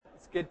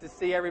good to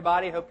see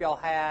everybody. Hope y'all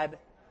had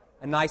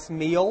a nice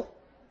meal.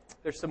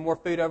 There's some more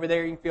food over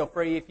there. You can feel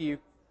free if you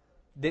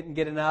didn't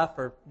get enough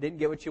or didn't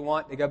get what you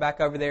want to go back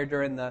over there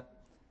during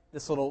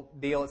this little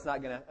deal. It's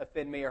not going to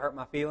offend me or hurt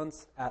my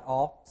feelings at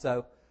all.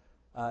 So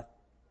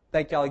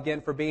thank y'all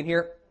again for being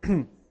here.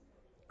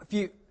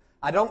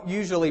 I don't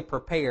usually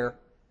prepare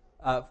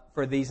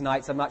for these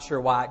nights. I'm not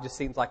sure why. It just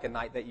seems like a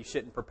night that you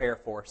shouldn't prepare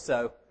for.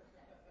 So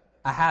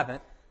I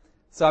haven't.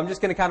 So I'm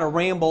just going to kind of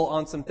ramble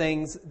on some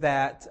things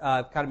that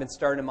have kind of been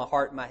stirring in my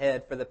heart and my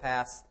head for the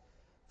past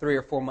 3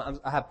 or 4 months.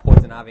 I have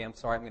poison ivy. I'm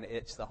sorry. I'm going to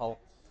itch the whole.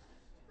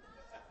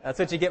 That's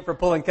what you get for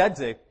pulling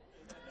kudzu.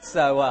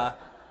 So,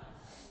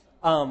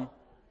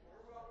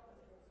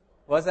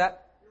 what's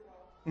that?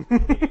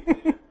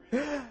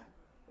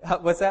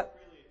 What's that?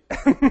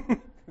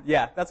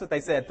 Yeah, that's what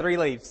they said. 3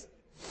 leaves.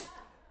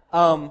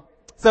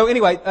 So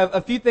anyway,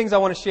 a few things I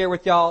want to share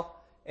with y'all.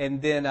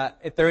 And then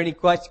if there are any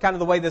questions, kind of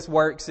the way this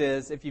works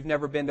is if you've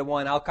never been to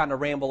one, I'll kind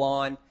of ramble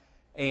on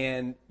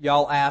and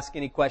y'all ask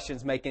any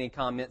questions, make any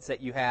comments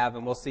that you have,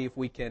 and we'll see if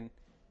we can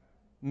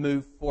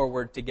move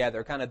forward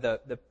together. Kind of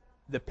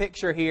the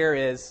picture here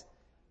is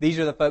these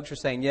are the folks who are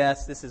saying,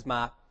 yes, this is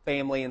my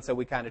family, and so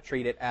we kind of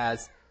treat it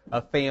as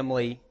a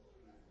family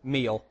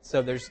meal.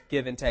 So there's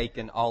give and take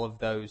and all of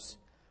those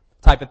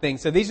type of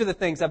things. So these are the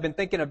things I've been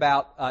thinking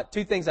about.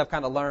 2 things I've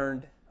kind of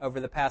learned over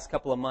the past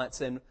couple of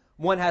months, and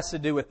one has to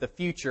do with the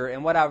future,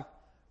 and what I've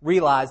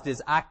realized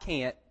is I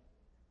can't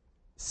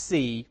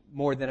see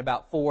more than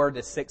about 4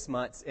 to 6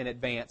 months in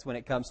advance when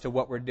it comes to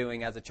what we're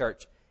doing as a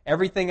church.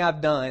 Everything I've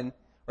done,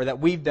 or that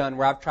we've done,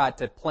 where I've tried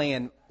to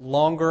plan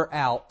longer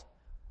out,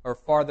 or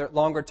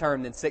longer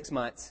term than 6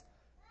 months,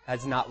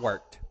 has not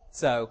worked.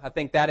 So I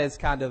think that has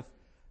kind of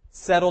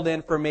settled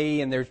in for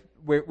me, and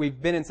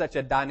we've been in such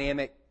a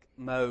dynamic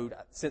mode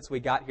since we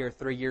got here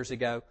 3 years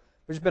ago.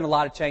 There's been a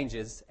lot of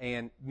changes,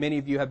 and many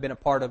of you have been a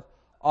part of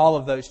all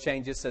of those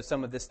changes, so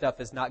some of this stuff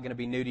is not going to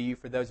be new to you.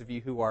 For those of you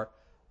who are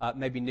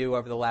maybe new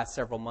over the last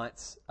several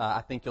months,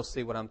 I think you'll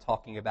see what I'm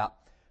talking about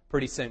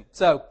pretty soon.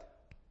 So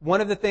one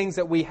of the things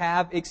that we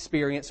have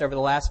experienced over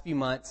the last few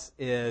months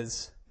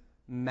is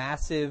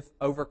massive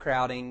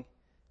overcrowding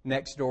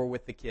next door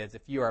with the kids.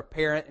 If you are a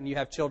parent and you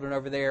have children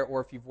over there, or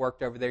if you've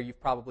worked over there,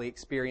 you've probably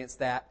experienced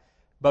that,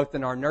 both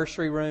in our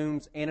nursery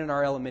rooms and in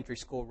our elementary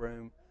school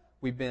room.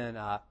 We've been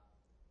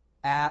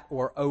at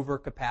or over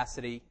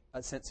capacity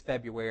since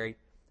February.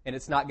 And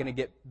it's not going to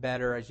get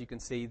better, as you can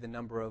see, the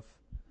number of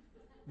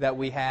that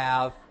we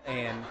have.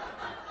 And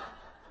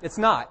it's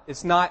not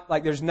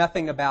like there's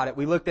nothing about it.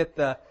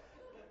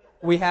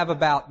 We have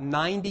about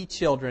 90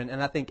 children,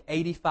 and I think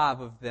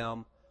 85 of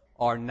them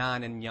are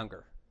 9 and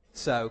younger.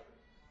 So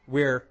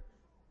we're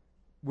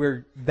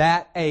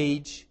that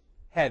age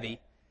heavy.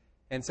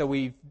 And so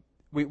we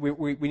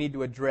need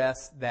to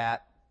address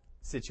that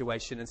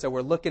situation. And so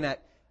we're looking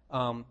at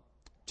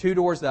 2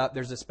 doors up,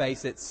 there's a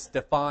space at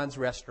Stefan's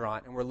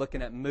Restaurant, and we're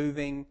looking at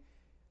moving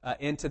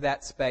into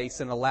that space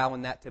and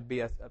allowing that to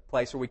be a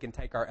place where we can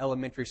take our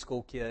elementary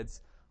school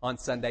kids on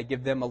Sunday,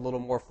 give them a little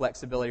more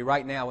flexibility.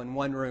 Right now, in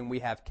one room, we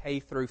have K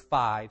through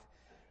 5,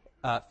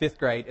 5th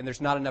grade, and there's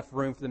not enough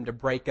room for them to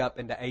break up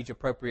into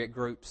age-appropriate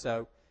groups.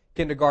 So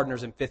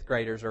kindergartners and 5th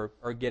graders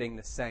are getting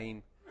the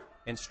same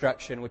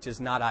instruction, which is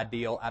not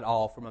ideal at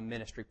all from a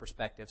ministry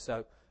perspective.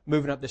 So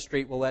moving up the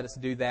street will let us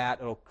do that.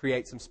 It'll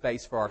create some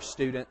space for our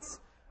students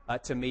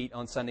to meet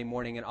on Sunday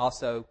morning, and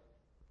also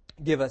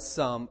give us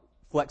some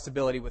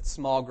flexibility with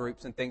small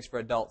groups and things for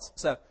adults.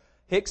 So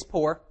Hicks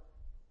Poor,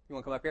 you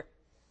want to come up here?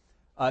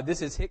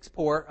 This is Hicks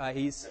Poor.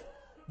 He's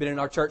been in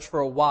our church for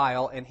a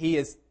while, and he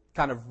is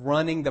kind of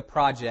running the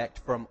project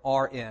from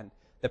our end.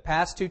 The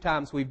past 2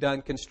 times we've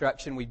done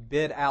construction, we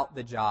bid out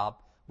the job.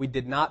 We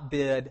did not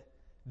bid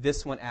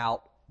this one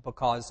out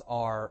because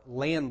our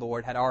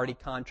landlord had already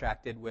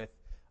contracted with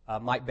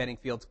Mike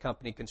Benningfield's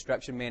company,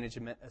 Construction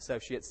Management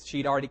Associates.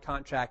 She'd already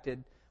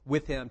contracted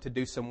with him to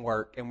do some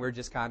work, and we're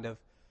just kind of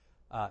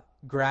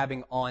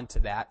grabbing onto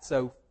that.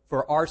 So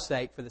for our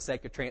sake, for the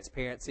sake of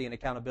transparency and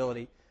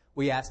accountability,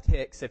 we asked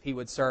Hicks if he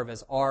would serve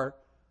as our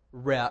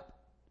rep,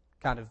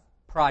 kind of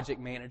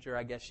project manager,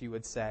 I guess you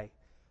would say.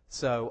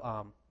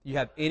 So you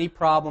have any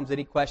problems,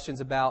 any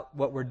questions about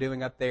what we're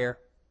doing up there?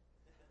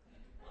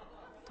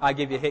 I'll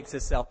give you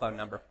Hicks' cell phone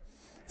number.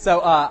 So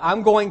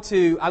I'm going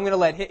to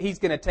let he's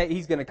going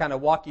to kind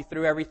of walk you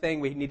through everything.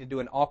 We need to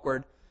do an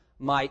awkward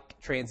mic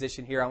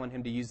transition here. I want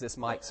him to use this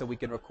mic so we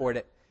can record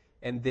it.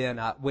 And then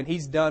when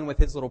he's done with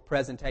his little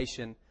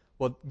presentation,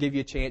 we'll give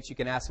you a chance. You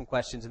can ask some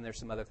questions, and there's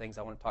some other things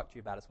I want to talk to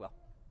you about as well.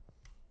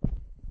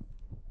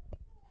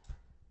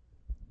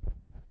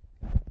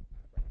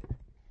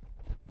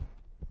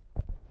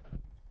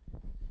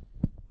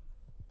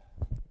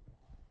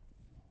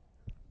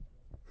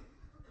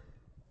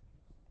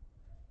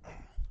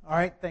 All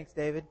right, thanks,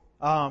 David.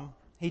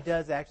 He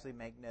does actually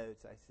make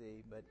notes, I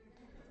see, but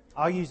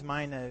I'll use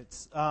my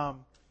notes.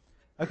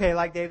 Okay,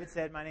 like David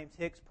said, my name's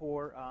Hicks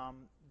Poor.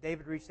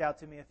 David reached out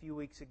to me a few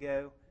weeks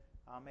ago,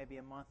 maybe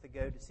a month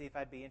ago, to see if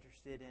I'd be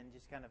interested in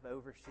just kind of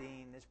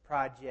overseeing this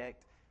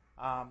project.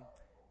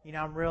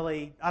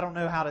 I don't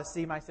know how to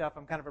see myself.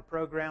 I'm kind of a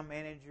program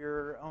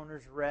manager,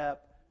 owner's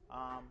rep.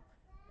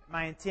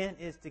 My intent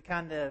is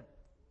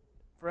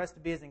for us to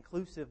be as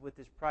inclusive with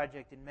this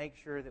project and make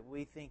sure that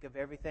we think of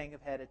everything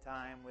ahead of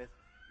time with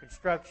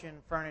construction,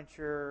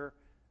 furniture,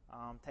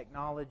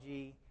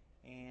 technology,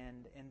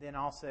 and then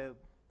also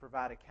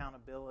provide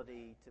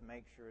accountability to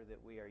make sure that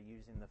we are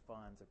using the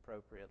funds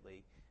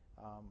appropriately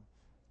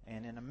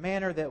and in a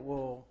manner that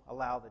will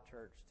allow the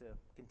church to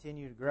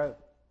continue to grow.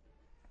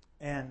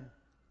 And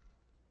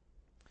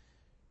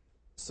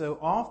so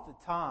off the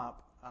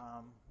top,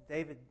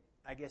 David,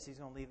 I guess he's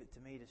going to leave it to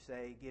me to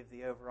give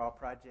the overall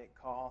project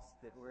cost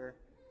that we're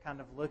kind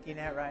of looking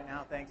at right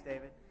now. Thanks,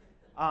 David.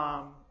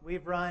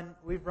 We've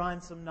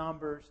run some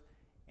numbers,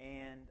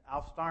 and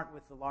I'll start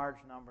with the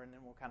large number, and then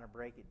we'll kind of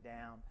break it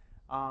down.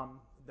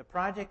 The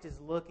project is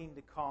looking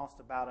to cost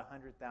about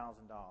 $100,000.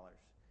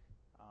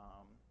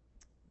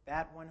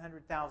 That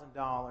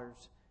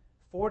 $100,000,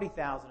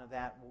 $40,000 of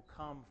that will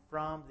come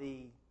from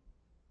the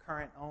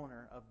current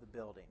owner of the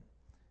building.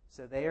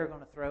 So they are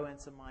going to throw in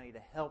some money to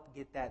help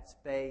get that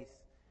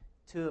space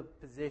to a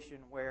position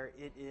where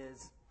it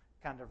is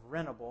kind of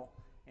rentable.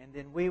 And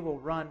then we will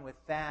run with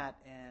that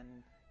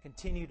and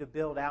continue to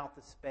build out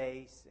the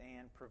space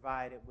and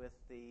provide it with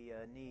the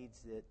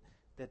needs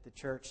that the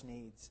church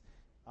needs.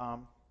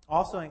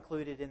 Also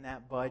included in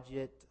that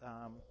budget,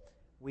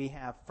 we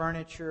have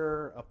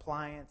furniture,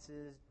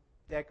 appliances,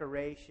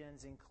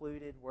 decorations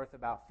included worth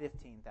about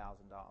 $15,000.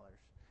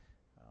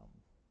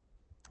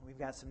 We've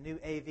got some new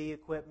AV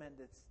equipment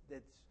that's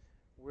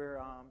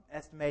we're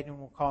estimating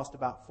will cost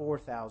about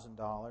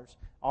 $4,000.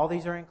 All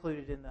these are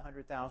included in the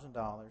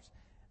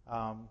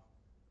 $100,000.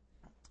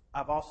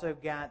 I've also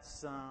got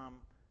some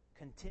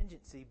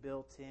contingency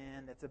built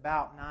in that's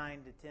about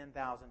 $9,000 to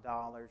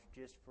 $10,000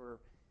 just for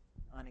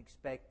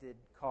unexpected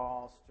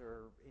cost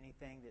or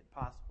anything that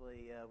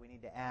possibly we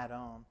need to add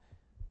on.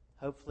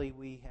 Hopefully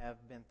we have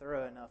been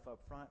thorough enough up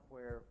front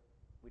where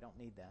we don't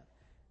need that.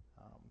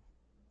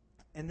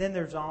 And then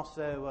there's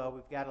also,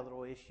 we've got a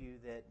little issue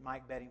that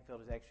Mike Bedingfield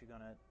is actually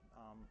going to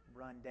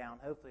run down,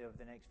 hopefully over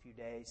the next few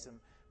days, some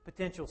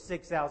potential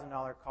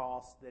 $6,000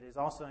 costs that is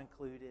also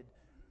included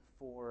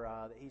for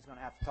that he's going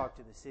to have to talk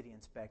to the city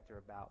inspector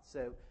about.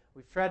 So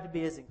we've tried to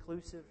be as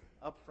inclusive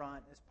up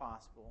front as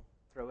possible,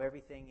 throw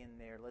everything in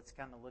there. Let's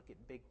kind of look at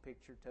big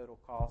picture total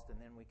cost, and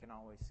then we can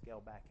always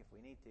scale back if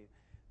we need to.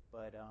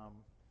 But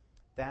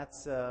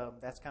that's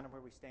kind of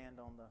where we stand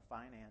on the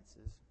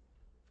finances.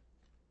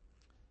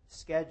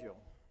 Schedule.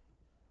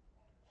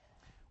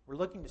 We're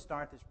looking to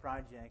start this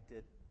project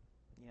at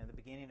the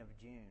beginning of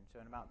June, so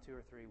in about 2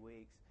 or 3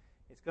 weeks.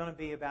 It's going to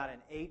be about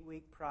an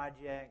 8-week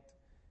project.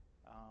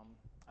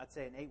 I'd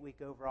say an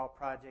 8-week overall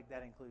project.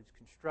 That includes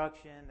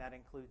construction. That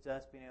includes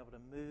us being able to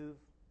move,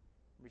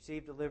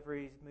 receive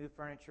deliveries, move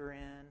furniture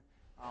in,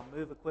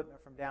 move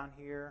equipment from down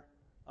here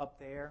up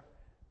there.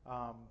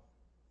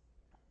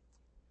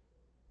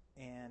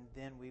 And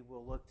then we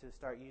will look to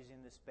start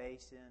using the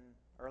space in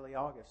early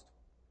August.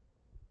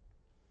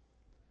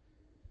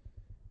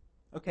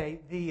 Okay,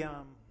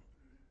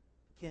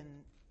 can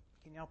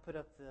y'all put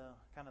up the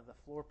kind of the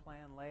floor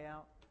plan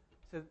layout?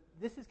 So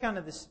this is kind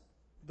of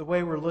the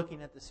way we're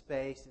looking at the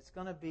space. It's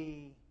going to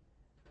be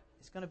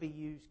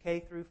used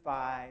K through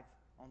 5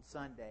 on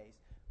Sundays.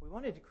 We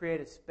wanted to create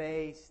a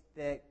space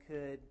that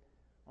could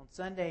on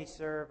Sundays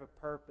serve a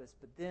purpose,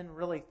 but then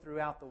really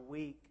throughout the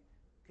week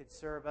could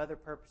serve other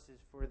purposes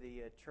for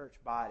the church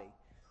body.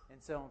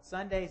 And so on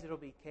Sundays it'll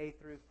be K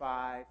through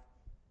 5.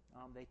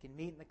 They can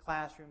meet in the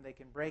classroom. They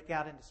can break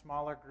out into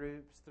smaller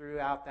groups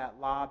throughout that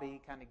lobby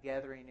kind of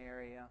gathering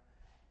area.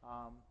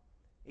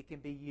 It can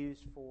be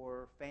used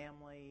for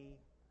family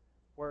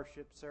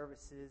worship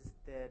services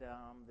that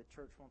the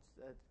church wants,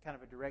 kind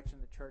of a direction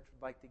the church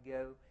would like to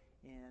go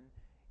in.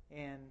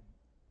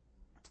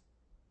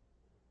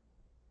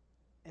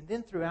 And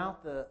then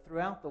throughout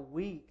the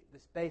week, the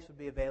space would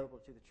be available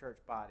to the church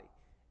body.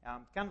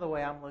 Kind of the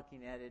way I'm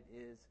looking at it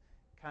is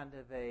kind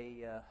of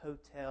a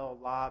hotel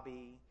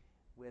lobby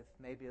with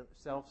maybe a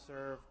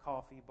self-serve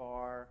coffee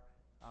bar,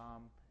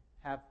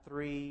 have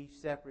 3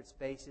 separate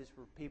spaces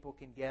where people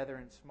can gather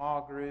in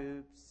small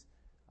groups.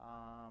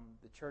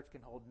 The church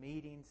can hold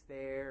meetings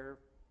there,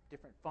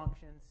 different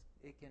functions.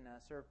 It can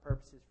serve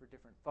purposes for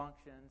different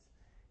functions,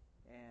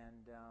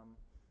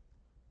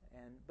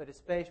 but a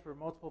space where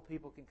multiple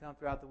people can come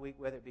throughout the week,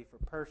 whether it be for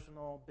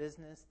personal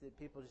business, that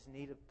people just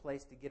need a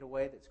place to get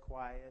away that's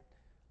quiet,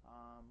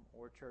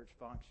 or church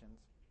functions.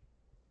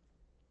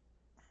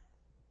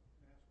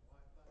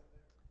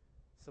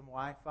 Some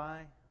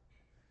Wi-Fi.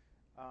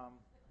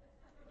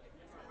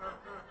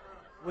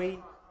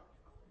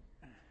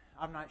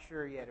 I'm not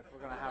sure yet if we're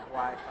going to have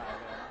Wi-Fi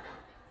there.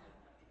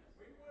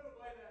 We can whittle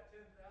away that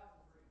 10,000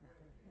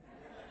 pretty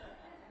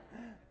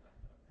quick.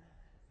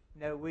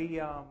 No, we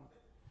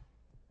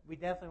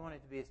definitely want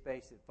it to be a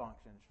space that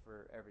functions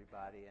for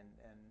everybody, and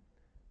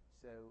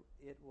so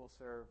it will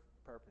serve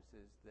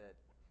purposes that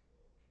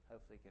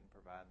hopefully can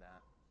provide that.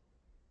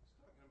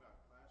 Talking about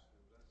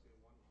classrooms, I see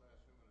one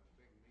classroom and a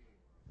big meeting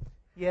room.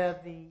 Yeah,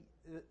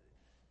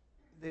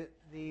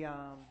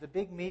 The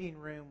big meeting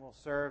room will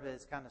serve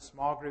as kind of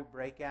small group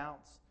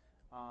breakouts.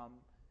 I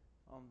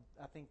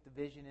think the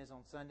vision is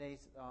on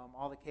Sundays,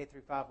 all the K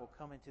through 5 will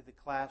come into the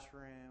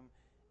classroom,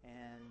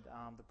 and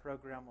the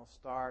program will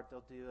start.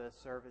 They'll do a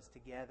service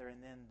together,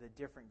 and then the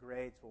different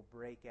grades will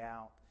break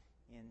out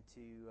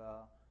into.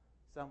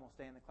 Some will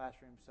stay in the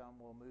classroom, some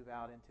will move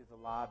out into the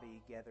lobby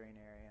gathering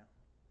area.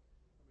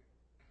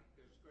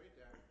 It's great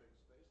to have a big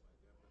space like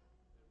that,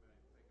 but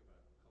anybody think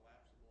about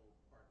collapsible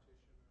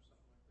partition or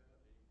something like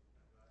that you can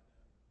divide in?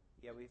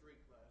 Yeah, three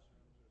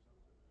classrooms or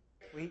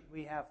something.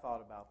 we have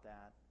thought about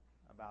that,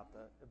 about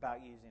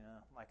using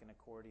an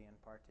accordion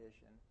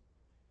partition.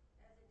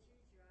 As a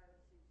teacher, I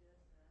would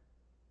suggest that.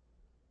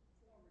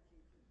 Former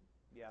teacher.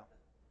 Yeah.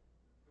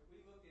 But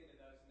we looked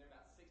into those, and they're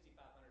about $6,500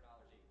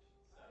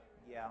 each. So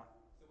Yeah.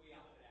 So we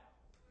opted out.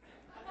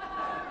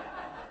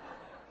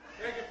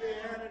 They can be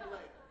added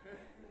later.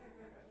 In a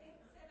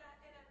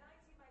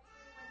 19 by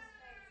 21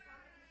 space, how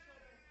many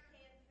children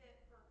can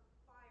fit for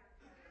fire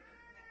code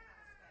in that kind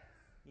of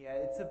space?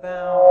 Yeah, it's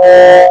about.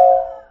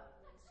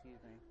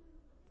 Excuse me.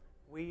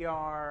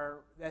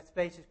 That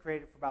space is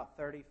created for about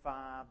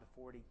 35 to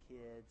 40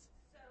 kids.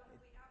 So have we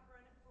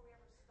outrun it before we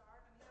ever start?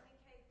 I mean, how many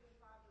K through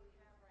 5 do we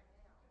have right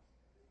now?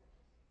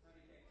 How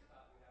many K through 5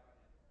 do we have right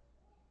now?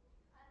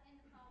 In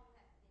the fall, we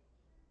have 50.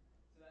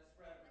 So that's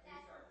spread over two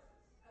services.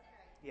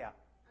 Okay. Yeah.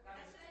 Okay,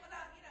 that's just what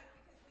I, because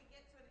we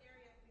get to an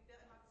area, we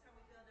build, and by the time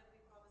we build it,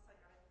 we've all of a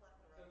sudden got a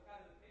plethora. So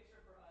kind of the picture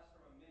for us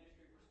from a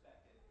ministry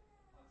perspective,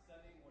 on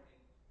Sunday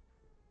morning,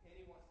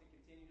 Penny wants to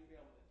continue to be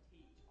able to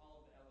teach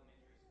all of the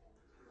elementary school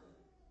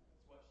routines.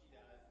 It's what she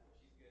does, it's what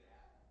she's good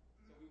at.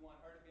 So we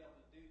want her to be able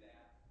to do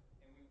that,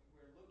 and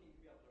we're looking to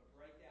be able to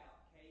break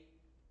out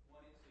K1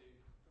 and 2,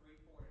 3,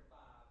 4, and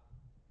 5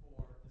 for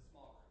the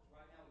small groups.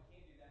 Right now we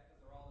can't do that because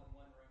they're all in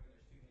one room and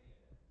there's too many of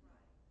them.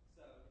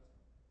 Right.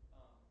 So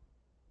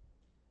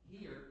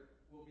here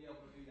we'll be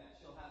able to do that.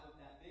 She'll have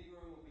that big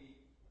room will be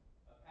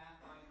a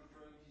Pathfinder's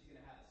room. She's going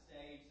to have a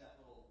stage.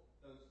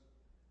 Those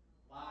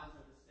lines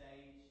are the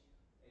stage,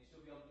 and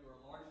she'll be able to do her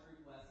large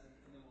group lessons.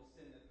 And then we'll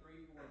send the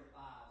 3, 4, and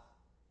 5s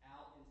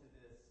out into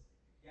this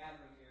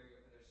gathering area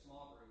for their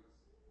small groups.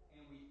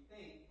 And we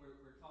think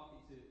we're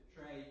talking to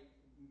Trey.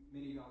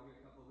 Many of y'all were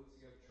here a couple of weeks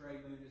ago.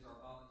 Trey Moon is our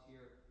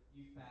volunteer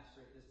youth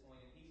pastor at this point,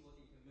 and he's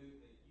looking to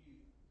move the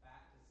youth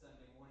back to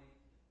Sunday morning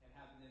and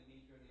having them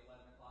meet during the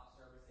 11 o'clock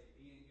service. They'd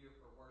be in here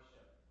for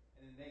worship,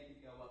 and then they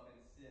could go up and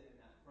sit in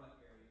that front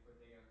area for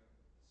their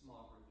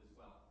small group as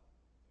well.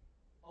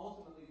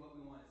 Ultimately, what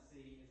we want to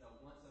see is a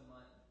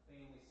once-a-month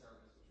family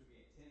service, which would be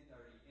at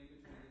 10:30 in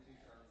between the two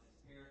services,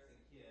 parents and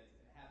kids,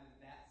 and having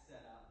that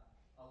set up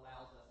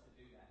allows us to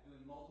do that.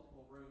 Doing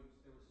multiple rooms,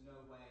 there was no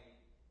way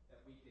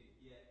that we could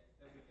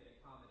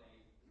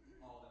accommodate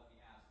all that we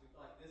have. So we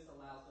feel like this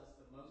allows us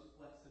the most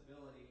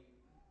flexibility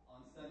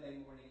on Sunday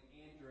morning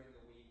and during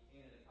the week,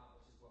 and it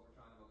accomplishes what we're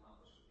trying to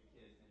accomplish with the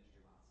kids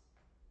ministry-wise.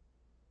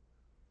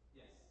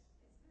 Yes?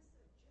 Is this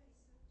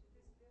adjacent to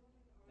this building,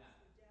 or No.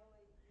 is the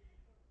deli?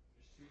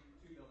 There's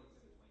two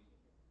buildings in between.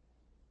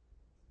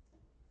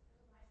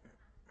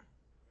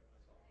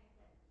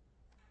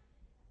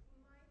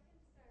 My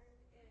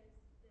concern is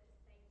the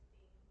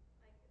safety,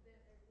 like that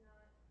there's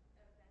not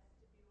a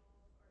vestibule or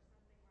something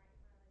right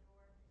in front of the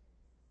door.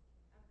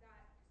 I've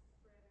got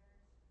sprinters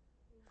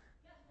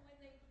when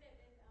they fit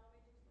in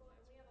elementary school,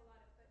 and we have a lot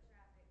of foot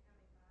traffic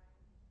coming by.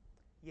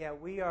 Yeah,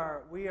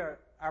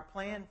 our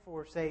plan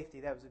for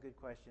safety, that was a good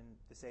question,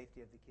 the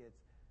safety of the kids.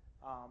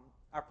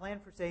 Our plan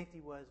for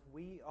safety was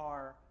we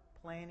are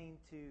planning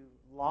to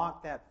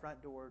lock that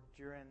front door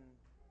during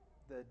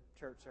the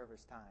church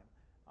service time.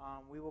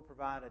 We will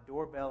provide a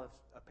doorbell if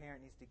a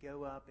parent needs to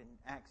go up and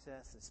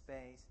access the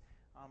space,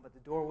 but the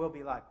door will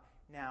be locked.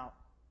 Now,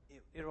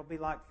 it'll be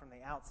locked from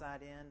the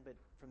outside in, but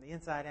from the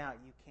inside out,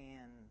 you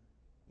can,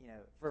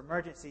 for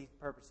emergency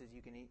purposes,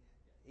 you can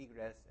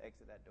egress,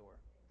 exit that door.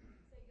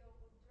 So you'll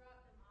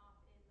drop them off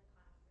in the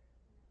classroom,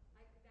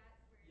 like that's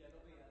where. Yeah,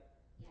 there'll be a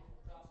we'll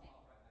drop check.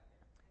 off right back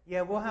there.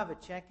 Yeah, we'll have a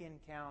check-in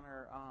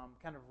counter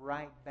kind of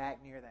right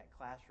back near that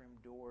classroom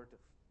door to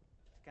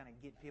kind of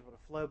get people to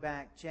flow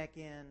back, check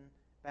in,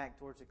 back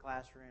towards the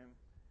classroom.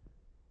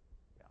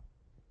 Yeah.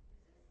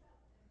 Is this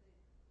up in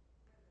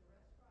where the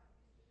restaurant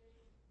used to be?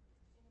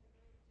 In the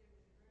green, to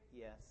the green?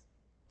 Yes.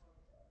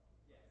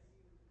 Yes.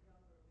 You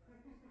younger.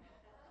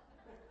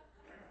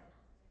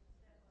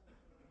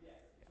 Yes,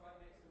 it's right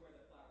next to where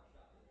the flower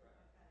shop is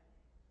right now.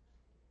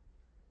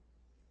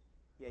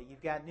 Yeah,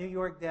 you've got New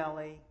York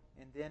Deli,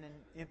 and then an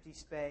empty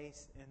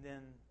space, and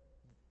then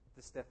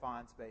the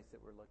Stefan space that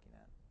we're looking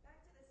at.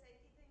 Back to the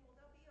safety thing, will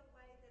there be a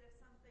way that if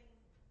something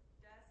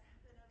does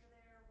happen over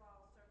there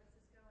while service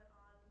is going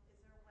on, is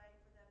there a way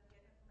for them to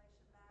get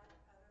information back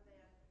other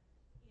than,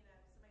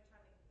 somebody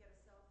trying to get a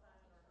cell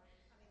phone or,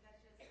 I mean,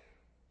 that's just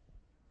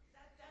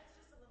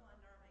a little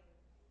unnerving.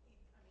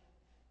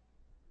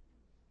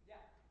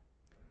 Yeah.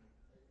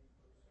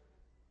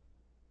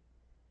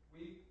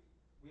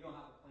 We don't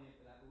have a plan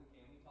for that, but we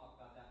can. We can talk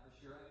about that for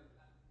sure.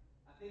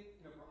 I think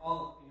for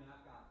all of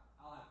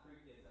I'll have 3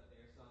 kids up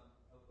there, so I'm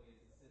hopefully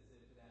as sensitive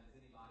to that as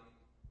anybody.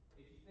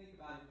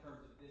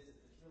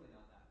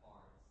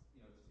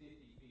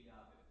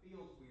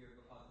 feels weird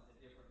because it's a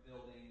different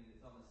building and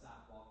it's on the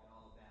sidewalk and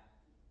all of that.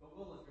 But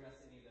we'll address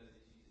any of those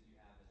issues that you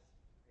have as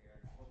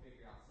parents. We'll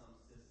figure out some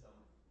system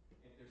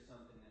if there's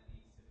something that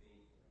needs to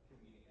be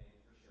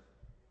communicated for sure.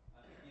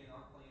 Again,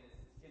 our plan is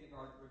it's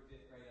kindergarten through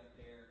fifth grade up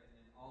there, and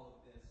then all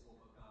of this will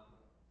become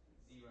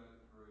 0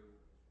 through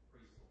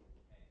preschool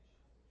age.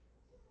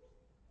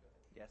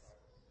 Yes. That's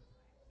right. This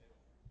space right here,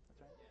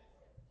 how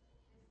is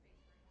this going to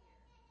be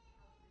divided up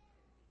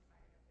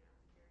downstairs, like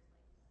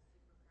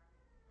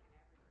super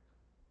crowded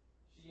everywhere?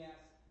 She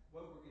asked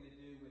what we're going to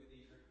do with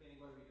these rooms. Kenny,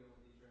 what are we doing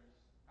with these rooms?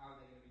 How are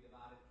they going to be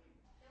divided?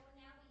 There will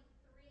now be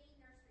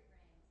 3 nursery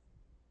rooms,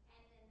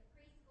 and then the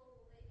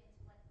preschool will move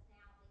into what's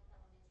now the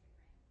elementary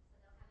room. So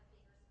they'll have a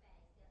bigger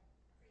space.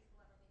 The preschool will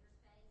have a bigger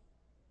space,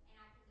 and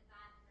I can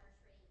divide the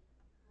nursery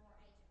more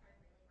age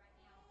appropriately. Right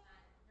now, my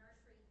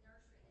nursery, the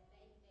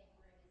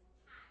baby room is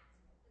packed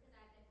because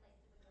I have no place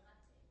to move them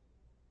up to.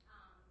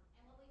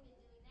 And what we've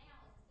been doing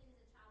now is as soon as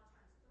a child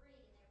turns 3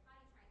 and they're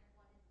potty trained, they're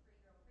going to the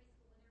 3-year-old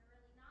preschool, and they're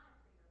really not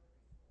a 3-year-old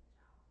preschool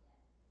child yet.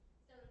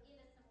 So it'll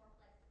give us some more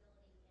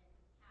flexibility in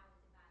how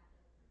we divide the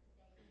babies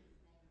mainly,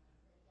 the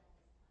youngest ones.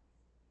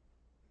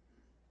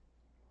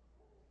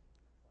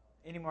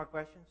 Any more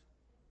questions?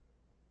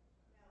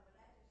 No, but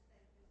I just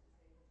think this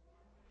is a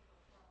wonderful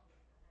problem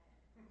to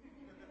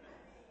have.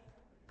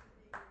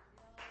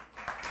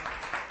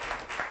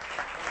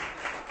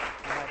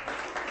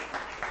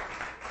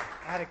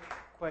 I had a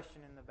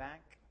question in the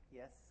back.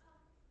 Yes.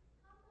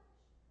 How much,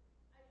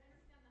 I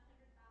understand the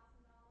 $100,000,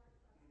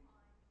 that's fine,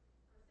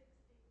 or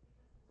 60,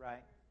 because the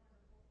Right. software is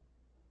wonderful.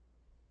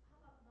 How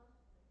about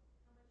monthly?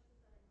 How much does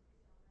that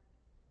increase our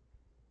rent?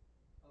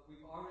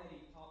 We've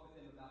already talked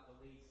with them about the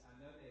lease. I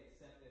know they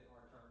accepted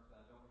our terms,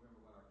 but I don't remember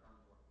what our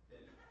terms were.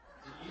 Do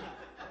you?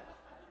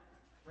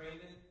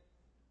 Brandon?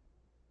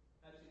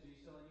 Are you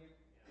still in here?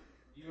 Yeah.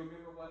 Do you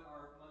remember what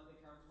our monthly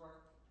terms were?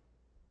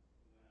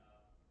 Went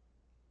up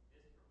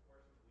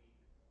disproportionately.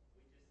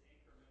 We just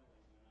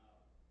incrementally went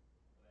up,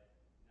 but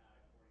not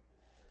according to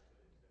the square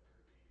footage that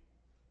we were gaining.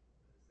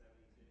 Was it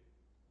 72?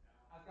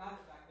 I've got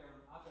it back there.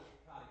 I'll go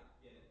try to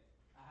get it.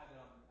 I have it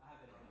on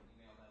an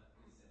email that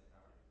we sent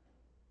out.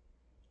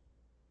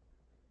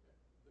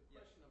 The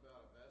question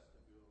about a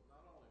vestibule,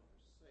 not only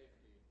for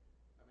safety,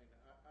 I mean,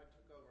 I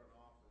took over an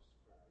office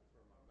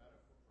for my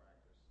medical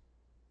practice.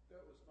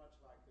 That was much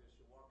like this.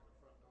 You walk in the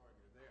front door and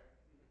you're there.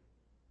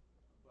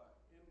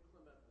 But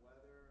inclement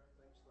weather,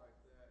 things like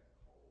that,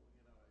 cold,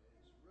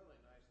 it's really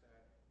nice to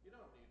have. You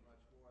don't need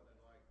much more than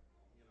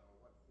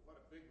what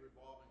a big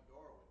revolving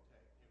door would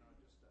take.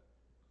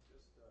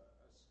 Just a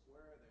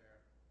square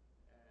there,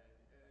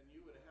 and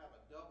you would have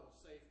a double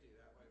safety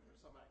that way for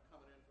somebody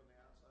coming in from the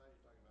outside.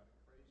 You're talking about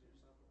crazy or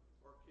something,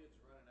 or kids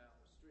running out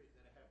in the street.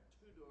 Then have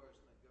 2 doors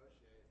to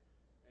negotiate,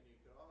 and you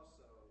could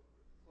also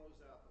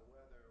close out the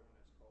weather when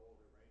it's cold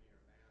or rainy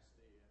or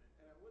nasty,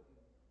 and it wouldn't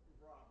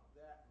rob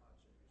that much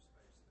of your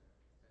space there.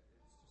 It's just a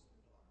thought.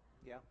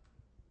 Yeah.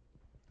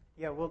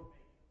 Yeah. Well,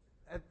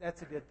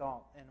 that's a good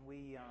thought, and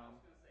we. I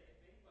was going to say, if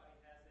anybody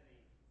has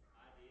any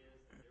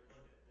ideas that they're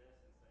looking at this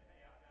and say,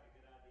 hey, I've got a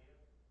good idea,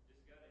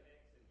 just go to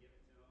Hicks and give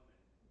it to them,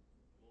 and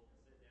we'll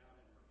sit down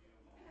and review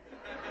them all.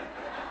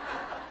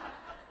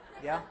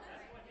 Yeah.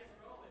 That's what his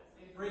role is.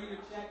 And bring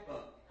your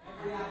checkbook.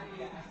 Every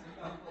idea has to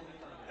come fully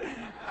funded.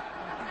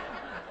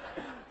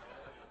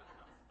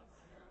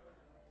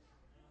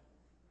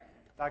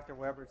 Dr.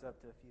 Weber's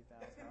up to a few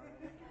thousand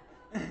already.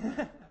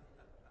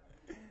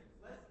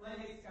 Let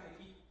Hicks kind of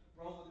keep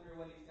rolling through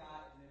what he's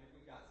got, and then if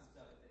we've got some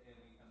stuff at the end,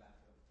 we can come back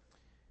to it.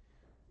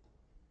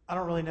 I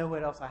don't really know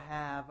what else I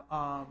have.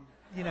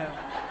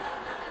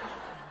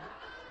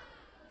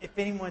 If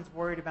anyone's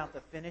worried about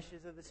the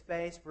finishes of the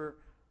space,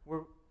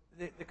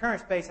 the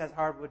current space has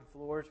hardwood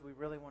floors. We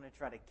really want to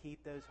try to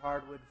keep those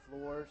hardwood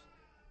floors.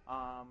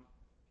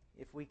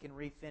 If we can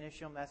refinish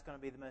them, that's going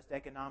to be the most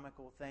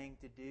economical thing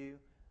to do.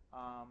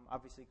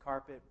 Obviously,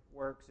 carpet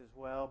works as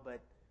well, but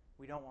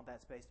we don't want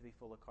that space to be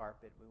full of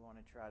carpet. We want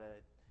to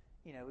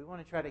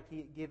try to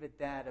give it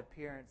that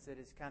appearance that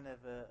is kind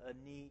of a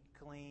neat,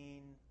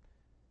 clean,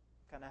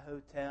 kind of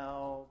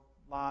hotel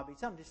lobby,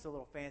 something just a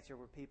little fancier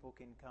where people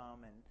can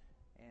come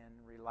and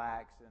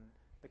relax. And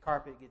the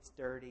carpet gets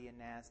dirty and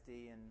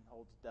nasty and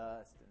holds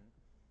dust.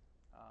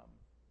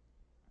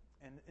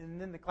 And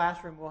then the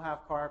classroom will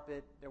have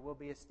carpet. There will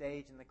be a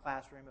stage in the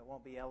classroom. It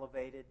won't be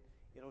elevated.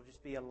 It'll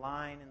just be a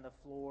line in the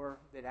floor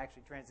that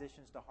actually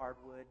transitions to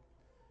hardwood.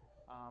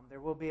 There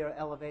will be an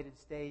elevated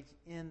stage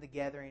in the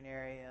gathering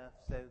area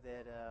so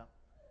that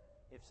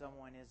if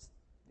someone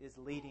is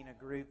leading a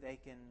group, they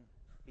can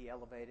be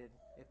elevated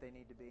if they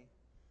need to be.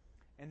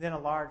 And then a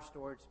large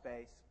storage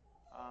space,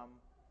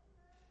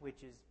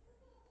 which is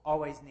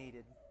always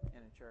needed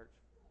in a church.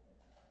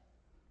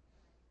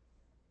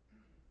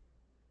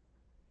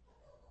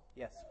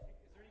 Yes?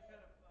 Is there any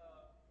kind of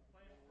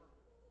plan for in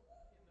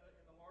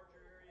the larger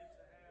area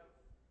to have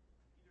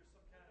either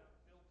some kind of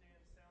built-in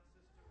sound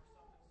system or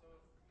something? So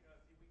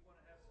if we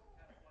want to have some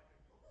kind of like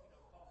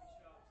a coffee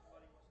shop,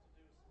 somebody wants to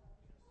do a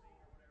scene or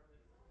whatever,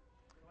 that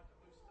they don't have to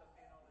move stuff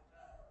in all the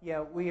time.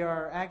 Yeah,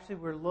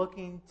 we're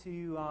looking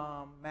to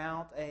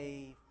mount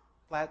a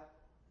flat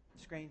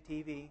screen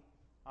TV.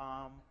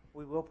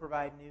 We will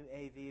provide new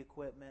AV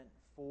equipment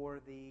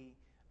for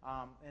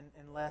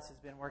and Les has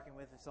been working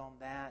with us on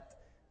that,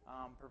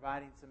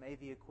 providing some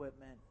AV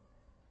equipment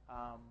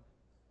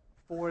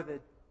for the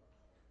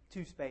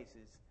 2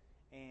 spaces.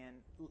 And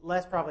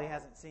Les probably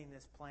hasn't seen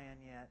this plan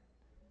yet,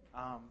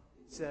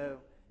 so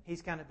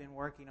he's kind of been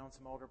working on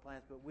some older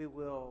plans, but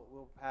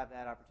we'll have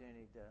that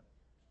opportunity to.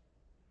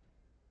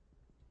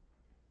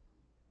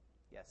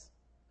 Yes.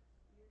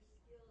 Your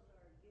skills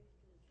are a gift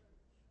to the church.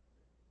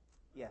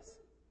 Yes,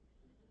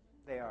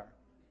 they are.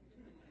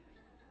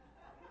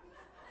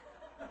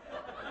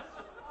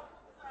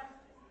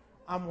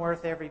 I'm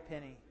worth every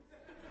penny.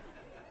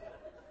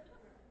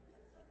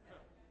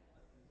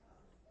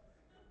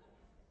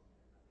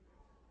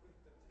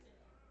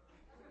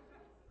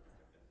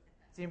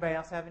 Does anybody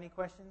else have any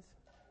questions?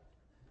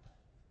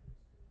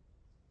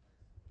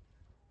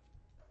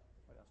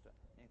 What else?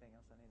 Anything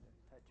else I need to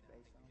touch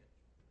base on?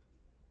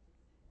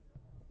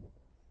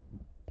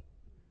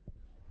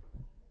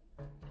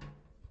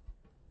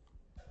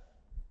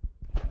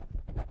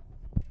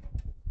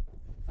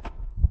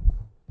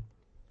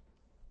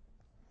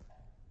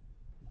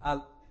 I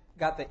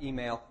got the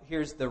email.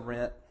 Here's the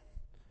rent.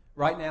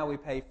 Right now we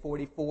pay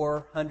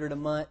 $4,400 a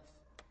month,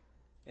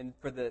 and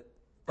for the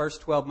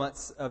first 12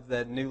 months of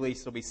the new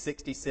lease it'll be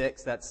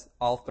 $66. That's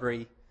all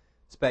 3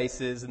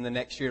 spaces, and the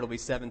next year it'll be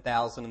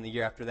 $7,000, and the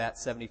year after that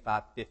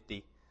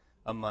 $7,550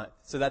 a month.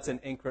 So that's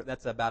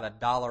that's about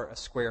 $1 a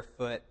square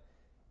foot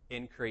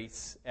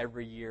increase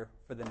every year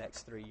for the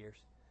next 3 years,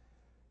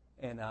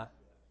 and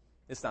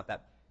it's not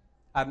that.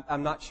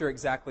 I'm not sure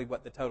exactly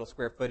what the total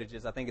square footage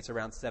is. I think it's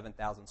around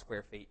 7,000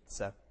 square feet.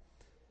 So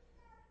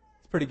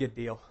it's a pretty good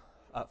deal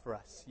for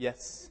us.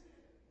 Yes?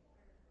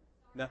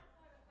 No?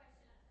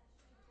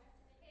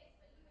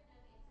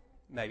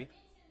 Maybe.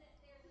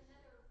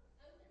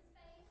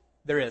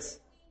 There is.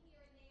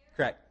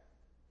 Correct.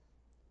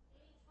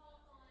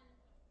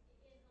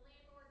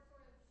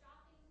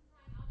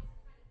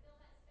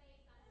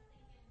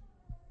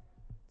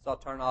 So I'll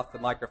turn off the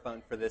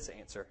microphone for this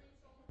answer.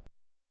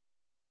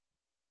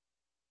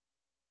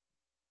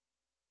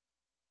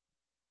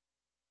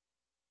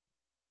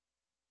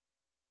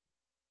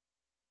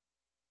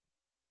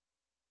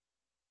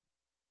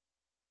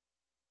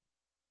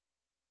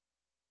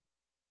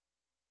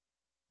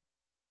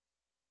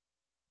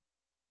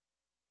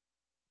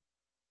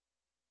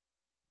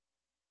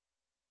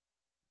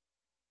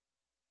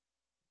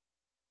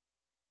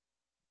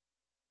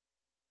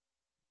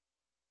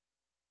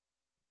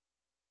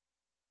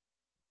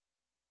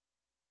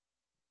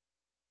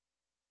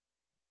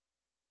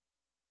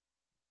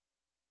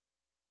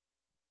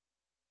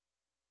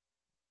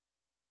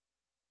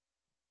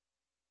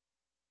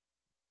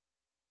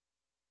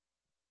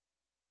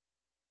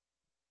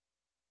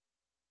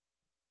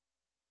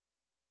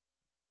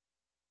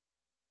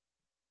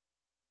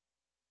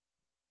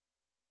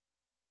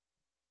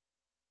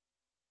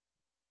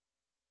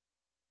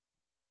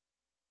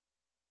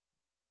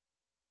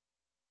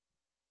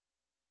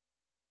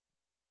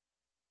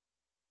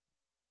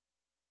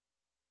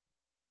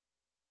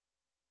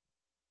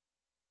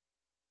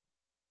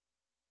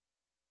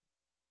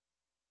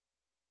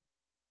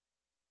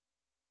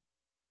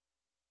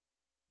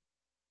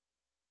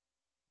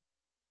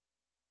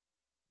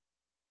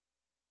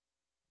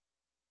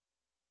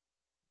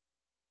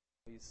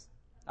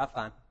 I'm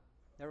fine.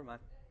 Never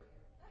mind.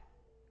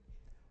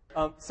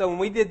 So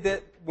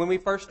when we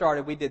first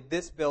started, we did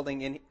this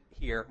building in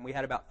here. We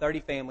had about 30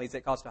 families.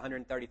 It cost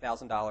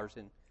 $130,000,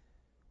 and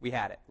we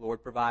had it.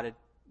 Lord provided.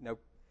 No.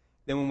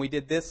 Then when we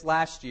did this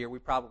last year, we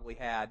probably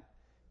had,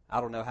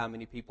 I don't know how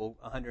many people,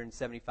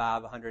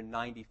 175,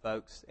 190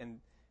 folks. And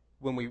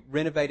when we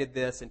renovated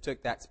this and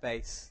took that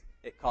space,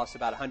 it cost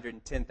about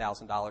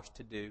 $110,000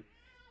 to do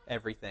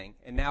everything.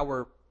 And now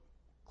we're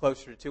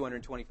closer to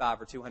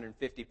 225 or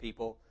 250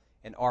 people,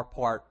 and our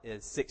part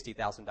is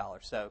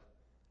 $60,000. So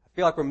I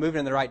feel like we're moving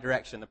in the right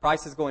direction. The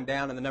price is going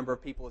down, and the number of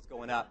people is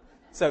going up.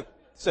 So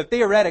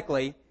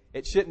theoretically,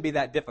 it shouldn't be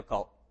that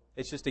difficult.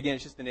 It's just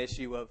an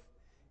issue of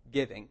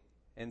giving.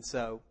 And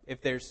so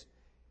if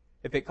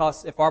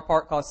our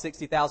part costs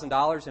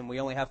 $60,000 and we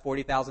only have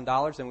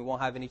 $40,000, then we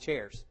won't have any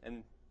chairs,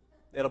 and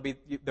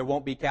there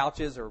won't be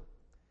couches, or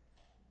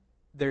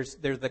there's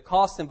the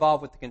costs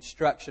involved with the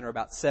construction are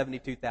about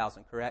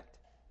 $72,000. Correct?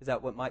 Is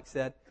that what Mike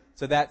said?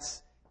 So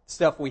that's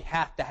stuff we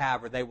have to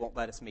have, or they won't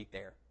let us meet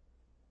there.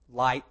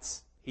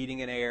 Lights,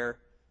 heating and air,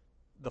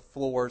 the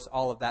floors,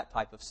 all of that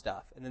type of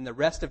stuff. And then the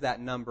rest of that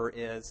number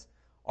is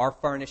our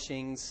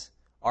furnishings,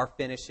 our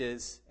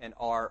finishes, and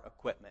our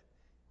equipment.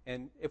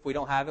 And if we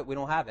don't have it, we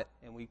don't have it,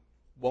 and we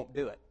won't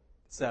do it.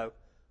 So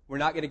we're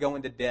not going to go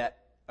into debt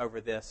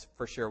over this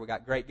for sure. We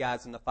got great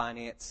guys in the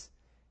finance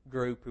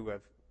group who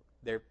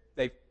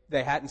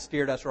they hadn't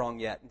steered us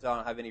wrong yet, and so I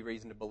don't have any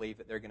reason to believe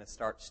that they're going to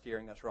start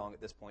steering us wrong at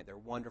this point. They're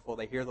wonderful.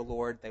 They hear the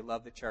Lord. They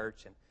love the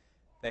church, and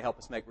they help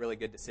us make really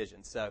good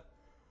decisions. So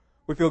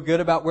we feel good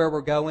about where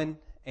we're going,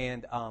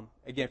 And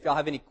again, if y'all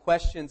have any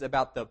questions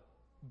about the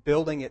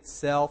building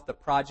itself, the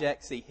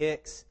project, see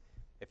Hicks.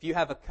 If you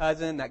have a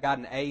cousin that got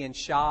an A in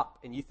shop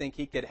and you think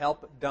he could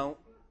help, don't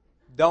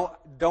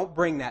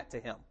bring that to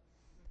him.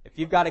 If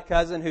you've got a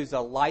cousin who's a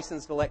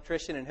licensed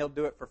electrician and he'll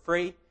do it for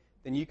free,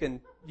 then you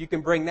can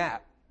bring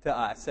that to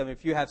us. So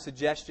if you have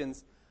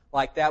suggestions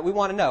like that, we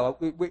want to know.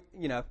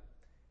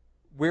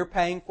 We're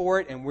paying for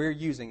it and we're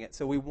using it,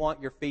 so we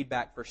want your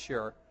feedback for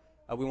sure.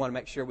 We want to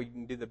make sure we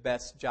can do the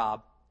best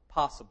job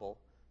possible,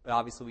 but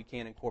obviously we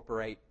can't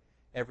incorporate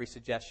every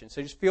suggestion.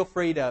 So just feel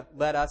free to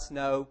let us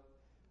know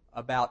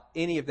about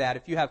any of that.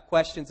 If you have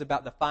questions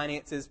about the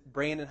finances,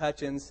 Brandon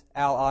Hutchins,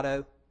 Al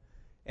Otto,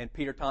 and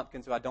Peter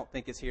Tompkins, who I don't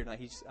think is here tonight,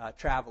 he's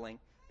traveling.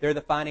 They're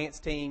the finance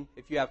team.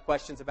 If you have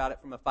questions about it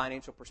from a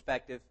financial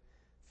perspective,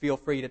 feel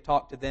free to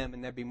talk to them,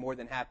 and they'd be more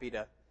than happy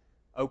to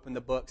open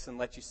the books and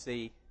let you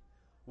see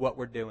what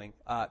we're doing.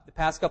 The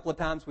past couple of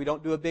times, we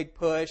don't do a big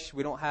push.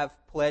 We don't have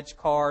pledge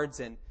cards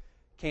and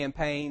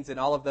campaigns and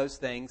all of those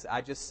things.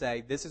 I just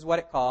say, this is what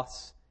it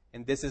costs,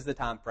 and this is the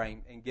time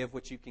frame, and give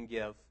what you can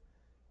give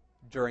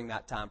during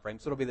that time frame.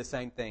 So it'll be the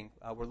same thing.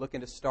 We're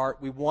looking to start.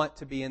 We want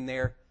to be in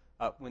there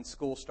when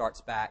school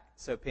starts back,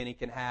 so Penny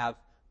can have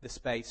the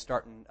space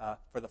starting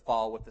for the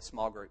fall with the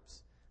small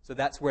groups. So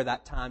that's where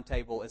that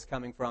timetable is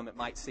coming from. It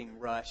might seem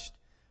rushed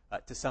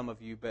to some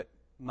of you, but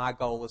my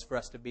goal is for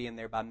us to be in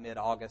there by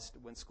mid-August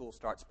when school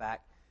starts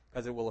back,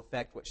 because it will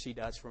affect what she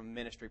does from a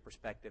ministry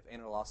perspective,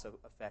 and it will also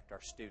affect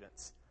our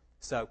students.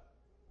 So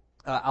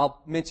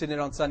I'll mention it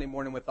on Sunday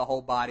morning with the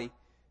whole body,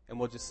 and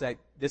we'll just say,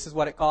 this is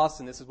what it costs,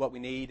 and this is what we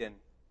need, and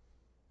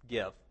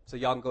give. So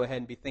y'all can go ahead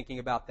and be thinking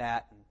about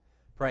that and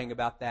praying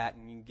about that,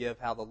 and you can give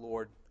how the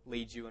Lord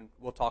leads you, and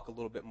we'll talk a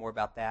little bit more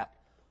about that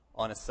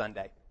on a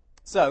Sunday.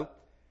 So,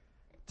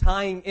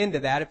 tying into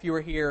that, if you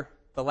were here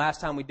the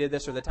last time we did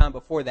this or the time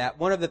before that,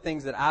 one of the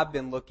things that I've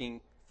been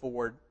looking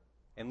forward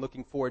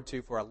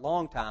to for a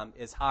long time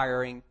is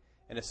hiring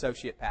an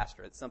associate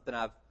pastor. It's something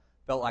I've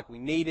felt like we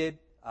needed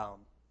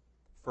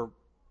for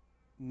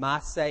my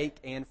sake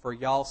and for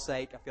y'all's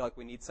sake. I feel like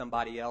we need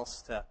somebody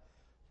else to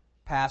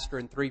pastor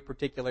in 3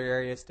 particular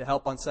areas, to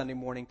help on Sunday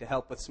morning, to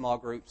help with small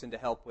groups, and to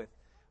help with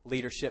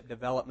leadership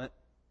development.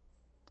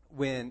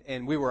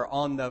 And we were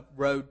on the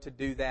road to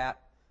do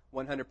that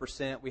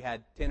 100%. We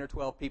had 10 or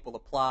 12 people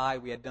apply.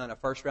 We had done a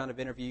first round of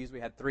interviews. We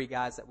had 3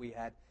 guys that we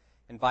had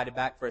invited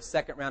back for a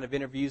second round of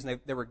interviews, and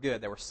they were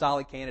good. They were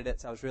solid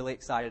candidates. I was really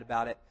excited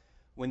about it.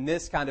 When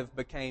this kind of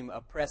became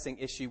a pressing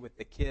issue with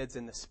the kids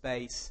in the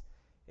space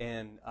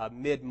in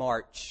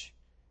mid-March,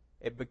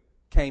 it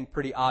became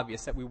pretty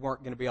obvious that we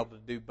weren't going to be able to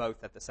do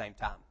both at the same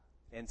time.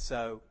 And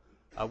so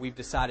we've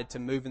decided to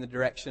move in the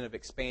direction of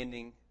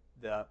expanding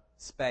the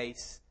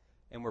space,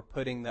 and we're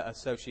putting the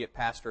associate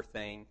pastor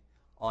thing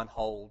on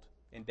hold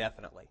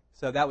indefinitely.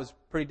 So that was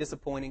pretty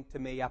disappointing to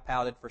me. I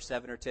pouted for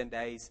 7 or 10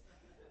 days,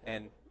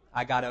 and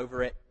I got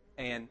over it,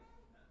 and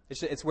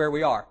it's where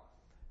we are.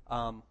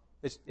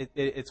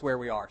 It's where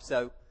we are.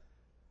 So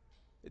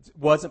it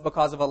wasn't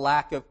because of a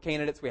lack of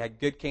candidates. We had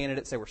good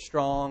candidates. They were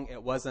strong.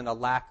 It wasn't a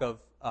lack of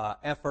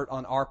effort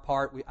on our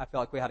part. I feel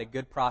like we had a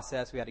good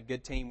process. We had a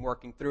good team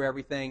working through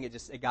everything.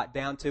 It got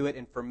down to it,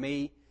 and for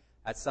me,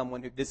 as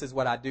someone who, this is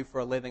what I do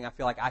for a living, I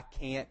feel like I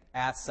can't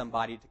ask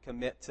somebody to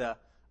commit to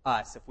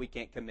us if we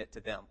can't commit to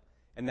them.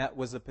 And that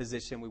was a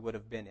position we would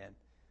have been in.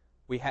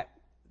 We had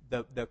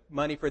the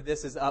money for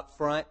this is up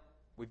front.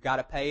 We've got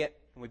to pay it,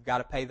 and we've got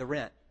to pay the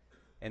rent.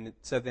 And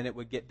so then it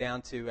would get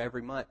down to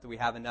every month, do we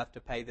have enough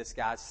to pay this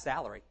guy's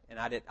salary?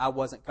 And I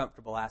wasn't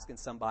comfortable asking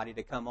somebody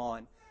to come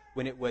on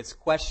when it was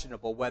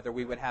questionable whether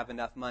we would have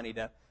enough money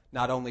to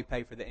not only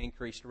pay for the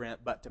increased rent,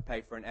 but to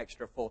pay for an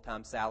extra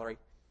full-time salary.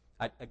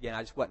 I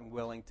just wasn't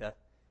willing to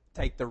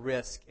take the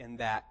risk in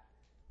that,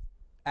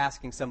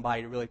 asking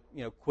somebody to really,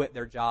 quit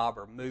their job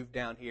or move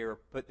down here or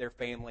put their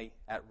family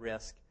at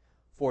risk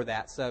for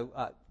that. So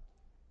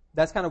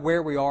that's kind of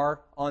where we are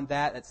on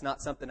that. It's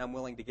not something I'm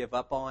willing to give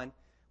up on.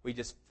 We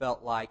just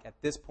felt like at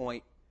this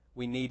point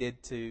we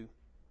needed to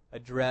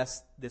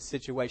address this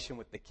situation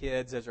with the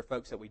kids. Those are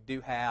folks that we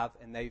do have,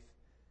 and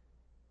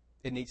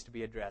it needs to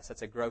be addressed.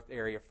 That's a growth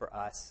area for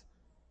us.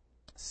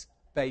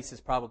 Space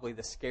is probably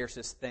the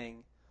scarcest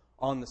thing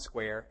on the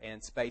square,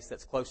 and space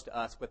that's close to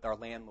us with our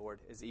landlord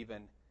is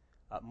even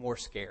more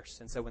scarce.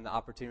 And so when the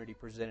opportunity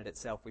presented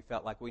itself, we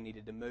felt like we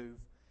needed to move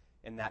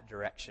in that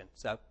direction.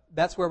 So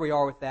that's where we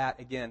are with that.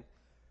 Again,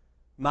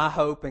 my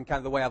hope and kind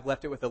of the way I've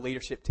left it with the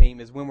leadership team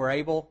is when we're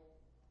able,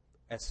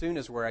 as soon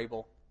as we're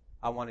able,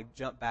 I want to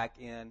jump back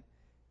in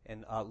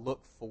and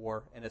look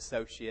for an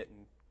associate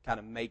and kind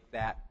of make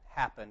that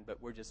happen. But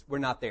we're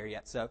not there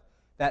yet. So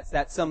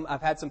that's some.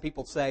 I've had some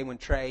people say when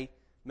Trey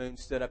Moon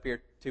stood up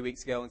here 2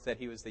 weeks ago and said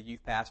he was the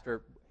youth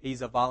pastor.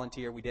 He's a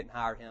volunteer. We didn't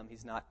hire him.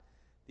 He's not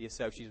the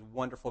associate. He's a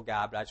wonderful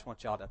guy, but I just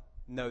want y'all to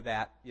know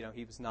that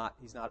he's not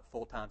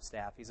full-time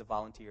staff. He's a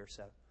volunteer.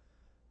 So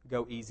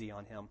go easy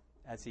on him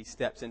as he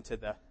steps into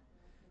the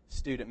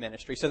student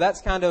ministry. So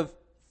that's kind of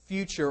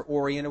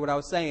future-oriented. What I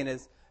was saying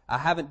is I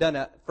haven't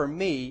done for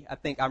me, I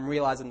think I'm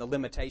realizing the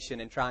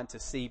limitation in trying to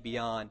see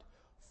beyond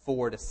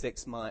 4 to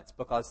 6 months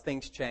because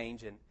things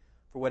change, and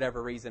for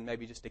whatever reason,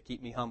 maybe just to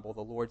keep me humble,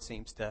 the Lord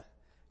seems to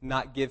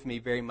not give me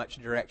very much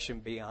direction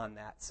beyond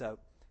that. So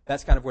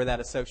that's kind of where that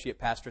associate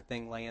pastor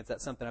thing lands.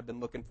 That's something I've been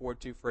looking forward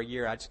to for a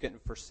year. I just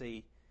couldn't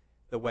foresee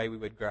the way we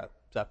would grow.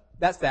 So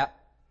that's that.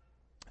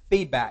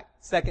 Feedback,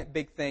 second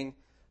big thing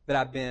that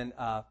I've been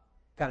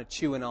kind of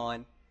chewing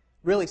on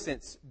really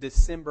since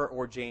December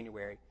or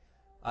January.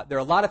 There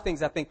are a lot of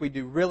things I think we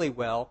do really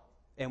well,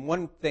 and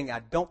one thing I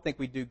don't think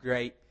we do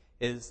great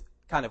is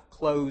kind of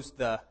close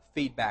the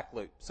feedback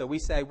loop. So we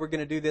say, we're going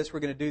to do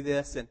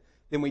this, and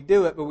then we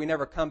do it, but we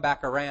never come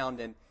back around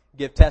and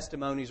give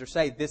testimonies or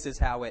say, this is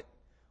how it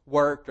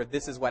worked, or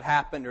this is what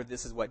happened, or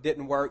this is what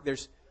didn't work.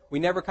 We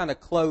never kind of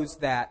close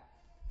that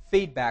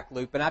feedback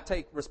loop, and I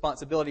take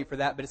responsibility for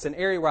that, but it's an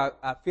area where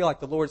I feel like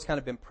the Lord's kind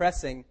of been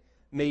pressing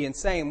me and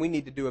saying we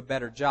need to do a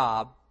better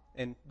job,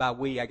 and by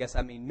we, I guess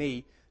I mean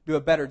me, do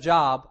a better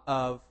job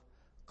of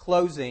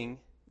closing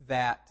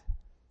that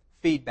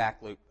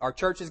feedback loop. Our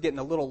church is getting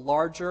a little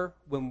larger.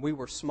 When we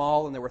were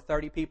small and there were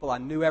 30 people, I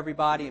knew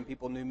everybody and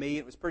people knew me.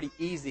 It was pretty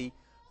easy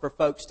for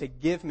folks to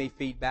give me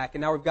feedback,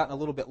 and now we've gotten a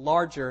little bit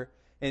larger,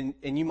 and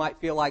you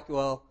might feel like,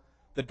 well,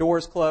 the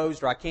door's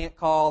closed, or I can't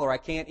call, or I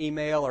can't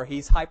email, or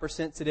he's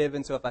hypersensitive,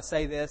 and so if I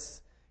say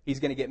this, he's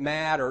going to get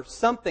mad, or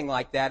something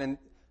like that. And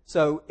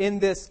so in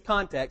this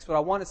context, what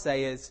I want to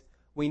say is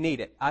we need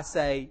it. I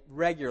say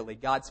regularly,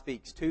 God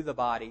speaks to the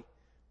body,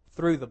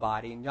 through the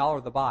body, and y'all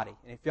are the body.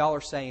 And if y'all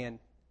are saying,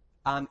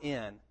 I'm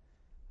in,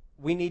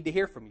 we need to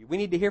hear from you. We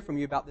need to hear from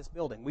you about this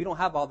building. We don't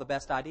have all the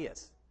best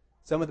ideas.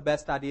 Some of the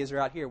best ideas are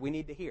out here. We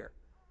need to hear.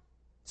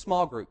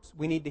 Small groups,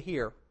 we need to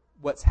hear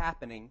what's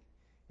happening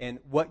and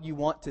what you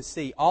want to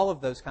see. All of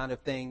those kind of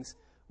things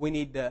we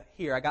need to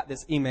hear. I got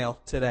this email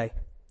today.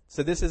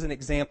 So this is an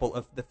example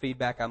of the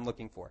feedback I'm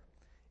looking for.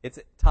 It's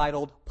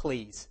titled,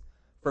 Please.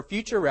 For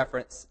future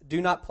reference, do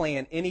not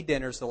plan any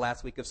dinners the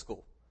last week of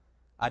school.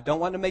 I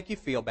don't want to make you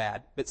feel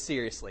bad, but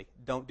seriously,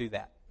 don't do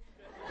that.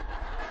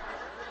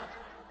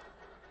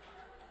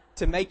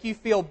 To make you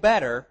feel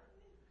better,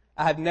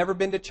 I have never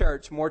been to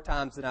church more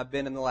times than I've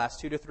been in the last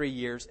 2 to 3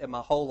 years in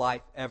my whole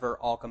life ever,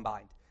 all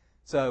combined.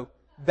 So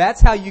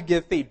that's how you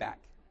give feedback.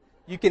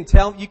 You can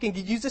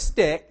use a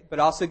stick, but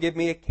also give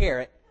me a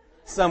carrot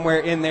somewhere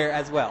in there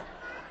as well.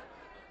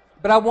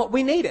 But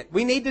we need it.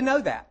 We need to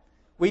know that.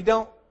 We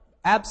don't,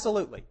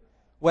 absolutely.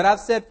 What I've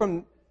said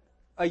from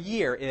a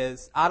year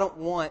is I don't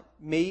want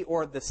me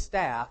or the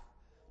staff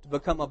to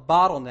become a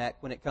bottleneck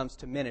when it comes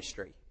to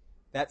ministry.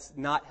 That's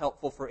not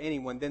helpful for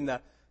anyone. Then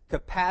the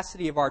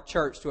capacity of our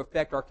church to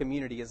affect our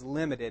community is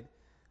limited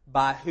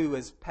by who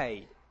is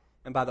paid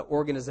and by the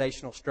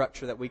organizational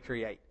structure that we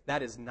create.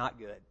 That is not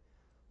good.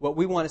 What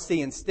we want to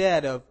see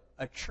instead of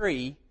a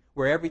tree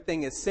where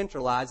everything is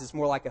centralized is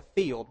more like a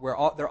field where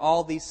there are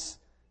all these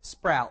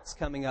sprouts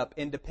coming up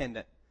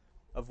independent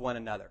of one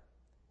another.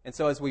 And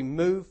so as we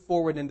move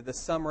forward into the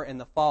summer and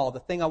the fall,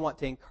 the thing I want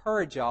to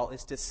encourage y'all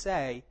is to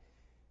say,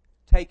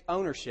 take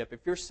ownership.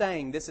 If you're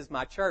saying this is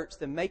my church,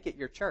 then make it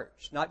your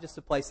church, not just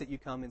a place that you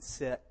come and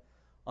sit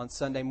on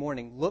Sunday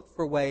morning. Look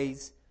for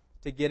ways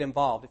to get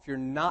involved.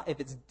 If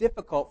it's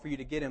difficult for you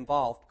to get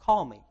involved,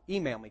 call me,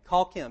 email me,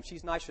 call Kim.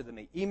 She's nicer than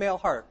me. Email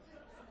her.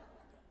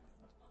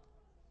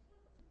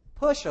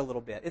 Push a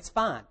little bit. It's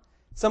fine.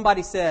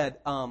 Somebody said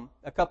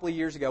a couple of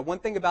years ago, one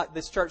thing about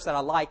this church that I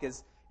like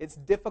is it's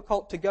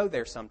difficult to go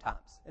there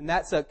sometimes. And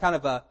that's a kind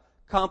of a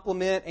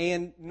compliment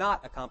and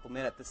not a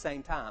compliment at the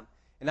same time.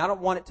 And I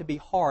don't want it to be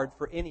hard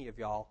for any of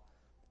y'all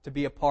to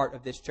be a part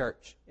of this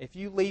church. If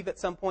you leave at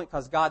some point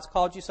because God's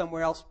called you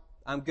somewhere else,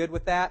 I'm good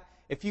with that.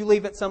 If you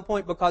leave at some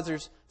point because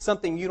there's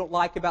something you don't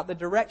like about the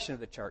direction of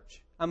the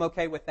church, I'm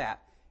okay with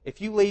that. If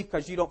you leave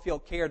because you don't feel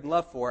cared and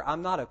loved for,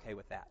 I'm not okay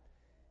with that.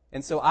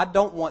 And so I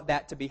don't want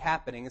that to be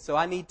happening. And so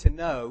I need to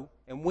know,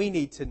 and we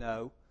need to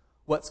know,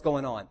 what's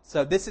going on.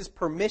 So this is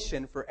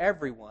permission for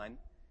everyone.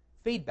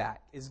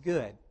 Feedback is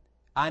good.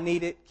 I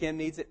need it. Kim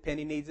needs it.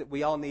 Penny needs it.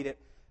 We all need it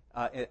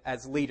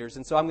as leaders.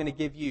 And so I'm going to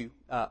give you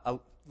a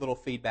little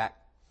feedback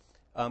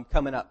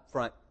coming up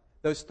front.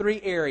 Those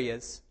 3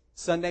 areas,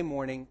 Sunday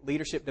morning,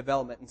 leadership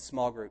development, and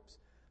small groups,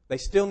 they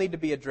still need to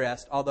be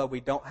addressed, although we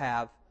don't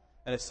have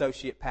an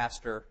associate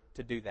pastor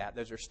to do that.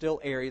 Those are still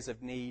areas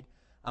of need.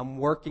 I'm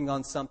working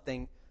on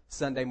something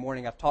Sunday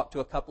morning. I've talked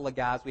to a couple of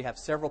guys. We have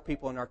several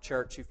people in our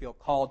church who feel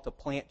called to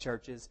plant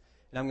churches,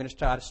 and I'm going to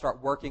try to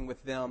start working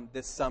with them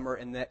this summer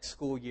and next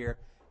school year,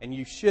 and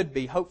you should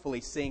be hopefully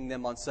seeing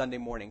them on Sunday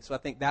morning. So I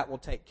think that will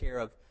take care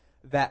of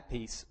that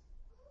piece.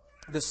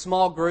 The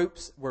small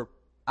groups were,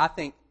 I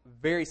think,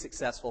 very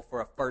successful for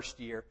a first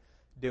year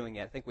doing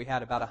it. I think we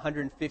had about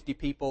 150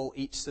 people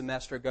each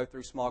semester go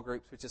through small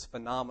groups, which is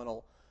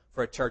phenomenal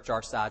for a church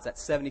our size.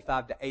 That's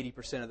 75 to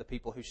 80% of the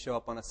people who show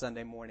up on a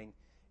Sunday morning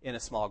in a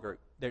small group.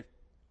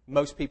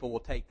 Most people will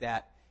take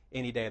that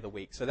any day of the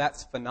week. So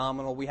that's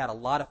phenomenal. We had a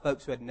lot of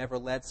folks who had never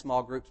led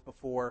small groups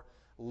before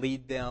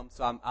lead them.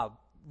 So I'm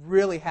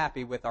really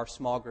happy with our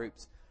small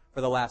groups for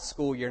the last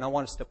school year. And I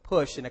want us to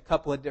push in a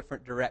couple of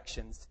different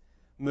directions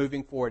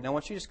moving forward. Now I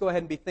want you to just go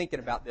ahead and be thinking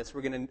about this.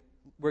 We're going to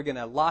we're going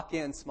to lock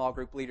in small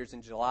group leaders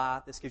in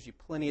July. This gives you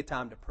plenty of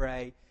time to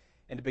pray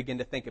and to begin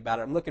to think about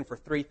it. I'm looking for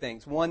three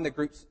things. One, the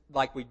groups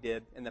like we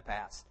did in the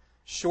past.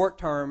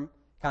 Short-term,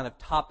 kind of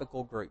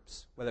topical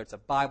groups, whether it's a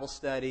Bible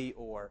study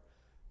or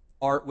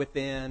art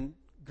within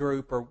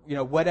group or,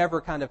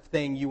 whatever kind of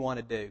thing you want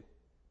to do.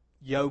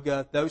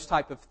 Yoga, those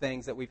type of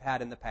things that we've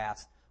had in the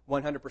past.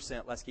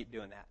 100%, let's keep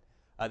doing that.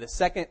 The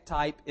second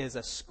type is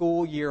a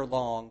school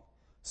year-long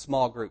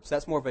small groups.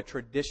 That's more of a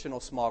traditional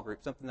small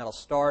group, something that'll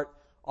start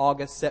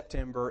August,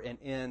 September, and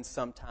end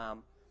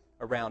sometime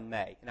around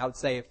May. And I would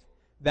say if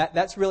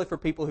that's really for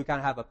people who kind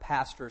of have a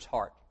pastor's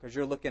heart, because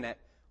you're looking at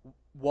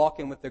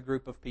walking with a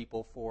group of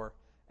people for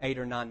 8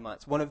 or 9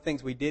 months. One of the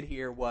things we did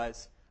here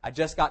was I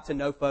just got to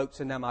know folks,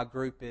 and now my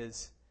group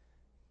is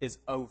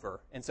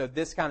over. And so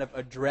this kind of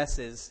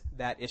addresses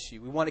that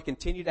issue. We want to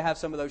continue to have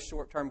some of those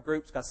short-term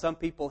groups because some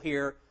people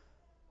here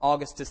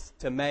August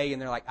to May,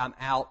 and they're like, I'm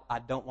out. I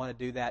don't want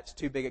to do that. It's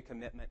too big a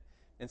commitment.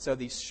 And so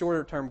these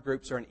shorter-term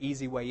groups are an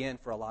easy way in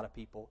for a lot of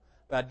people.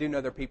 But I do know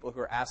there are people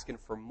who are asking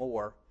for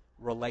more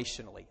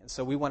relationally. And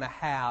so we want to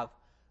have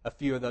a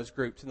few of those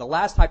groups. And the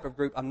last type of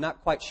group, I'm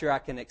not quite sure I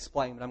can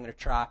explain, but I'm going to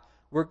try.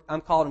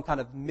 I'm calling them kind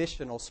of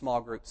missional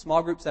small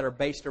groups that are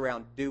based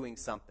around doing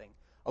something.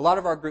 A lot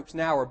of our groups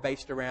now are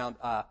based around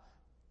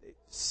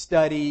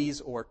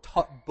studies or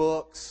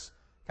books,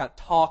 kind of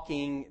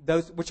talking,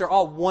 those which are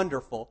all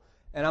wonderful.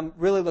 And I'm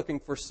really looking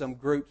for some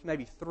groups,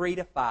 maybe 3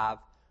 to 5,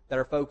 that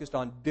are focused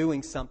on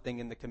doing something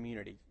in the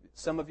community.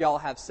 Some of y'all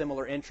have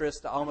similar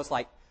interests, almost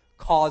like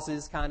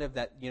causes kind of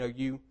that,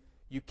 you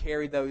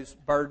carry those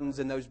burdens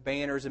and those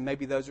banners, and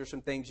maybe those are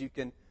some things you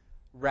can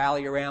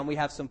rally around. We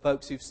have some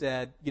folks who've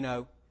said,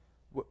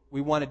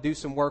 we want to do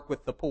some work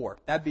with the poor.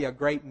 That'd be a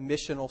great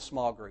missional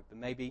small group. And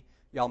maybe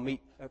y'all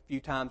meet a few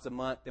times a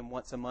month, and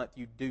once a month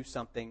you do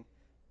something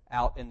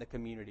out in the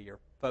community. Or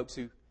folks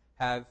who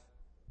have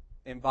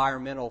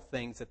environmental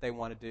things that they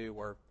want to do.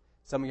 Or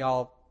some of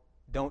y'all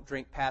don't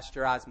drink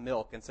pasteurized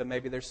milk, and so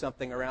maybe there's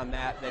something around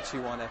that you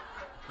want to,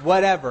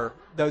 whatever.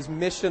 Those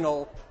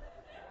missional,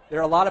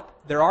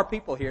 there are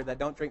people here that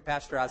don't drink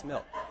pasteurized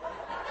milk.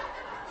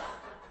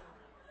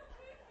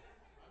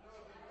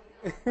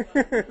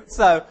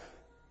 So,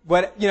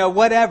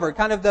 whatever,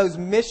 kind of those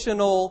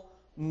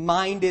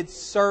missional-minded,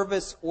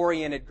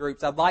 service-oriented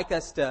groups. I'd like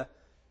us to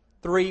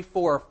 3,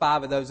 4, or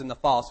 5 of those in the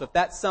fall. So if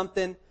that's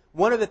something,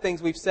 one of the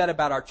things we've said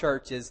about our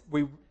church is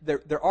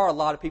there are a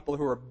lot of people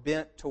who are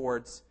bent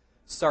towards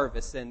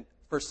service, and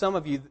for some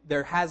of you,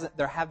 there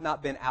have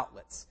not been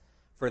outlets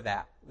for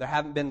that. There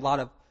haven't been a lot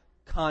of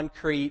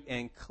concrete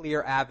and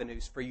clear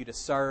avenues for you to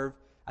serve.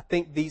 I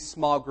think these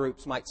small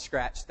groups might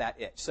scratch that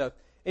itch. So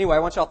anyway, I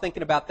want y'all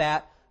thinking about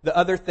that. The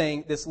other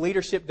thing, this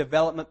leadership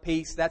development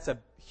piece, that's a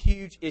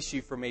huge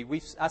issue for me.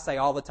 I say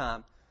all the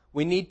time,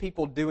 we need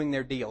people doing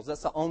their deals.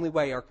 That's the only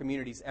way our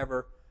community's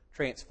ever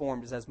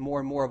transformed, is as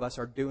more and more of us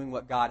are doing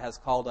what God has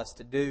called us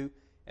to do.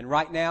 And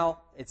right now,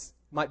 it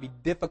might be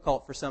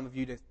difficult for some of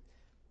you to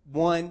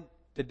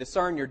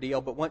discern your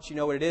deal, but once you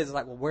know what it is, it's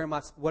like, well,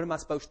 what am I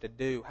supposed to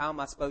do? How am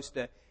I supposed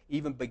to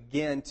even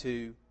begin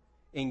to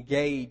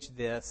engage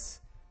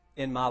this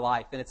in my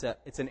life? And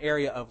it's an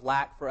area of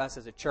lack for us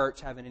as a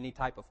church, having any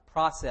type of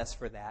process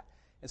for that.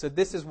 And so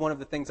this is one of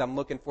the things I'm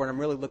looking for, and I'm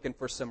really looking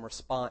for some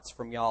response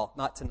from y'all,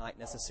 not tonight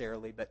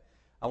necessarily, but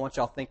I want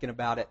y'all thinking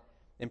about it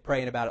and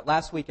praying about it.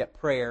 Last week at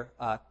prayer,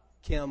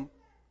 Kim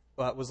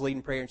was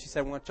leading prayer, and she said,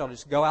 I want y'all to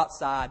just go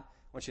outside.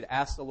 I want you to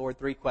ask the Lord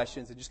 3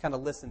 questions and just kind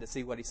of listen to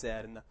see what He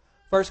said. And the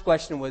first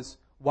question was,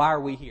 why are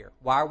we here?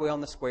 Why are we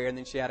on the square? And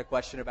then she had a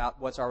question about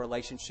what's our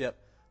relationship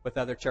with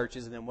other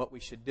churches, and then what we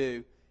should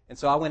do. And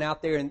so I went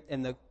out there,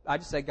 and I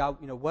just said, God,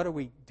 what are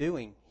we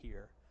doing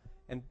here?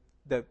 And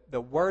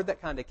the word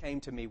that kind of came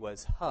to me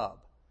was hub.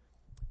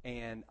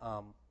 And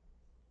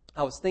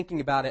I was thinking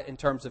about it in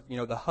terms of,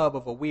 the hub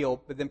of a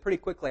wheel, but then pretty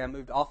quickly I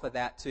moved off of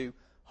that to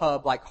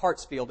hub, like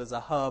Hartsfield is a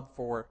hub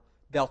for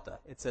Delta.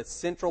 It's a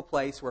central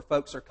place where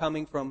folks are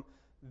coming from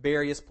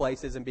various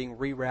places and being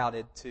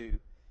rerouted to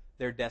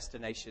their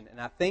destination. And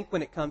I think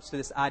when it comes to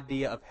this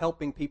idea of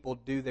helping people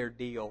do their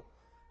deal,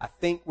 I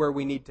think where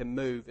we need to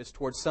move is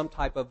towards some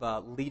type of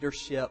a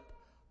leadership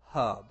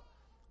hub.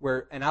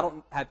 And I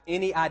don't have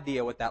any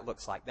idea what that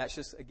looks like. That's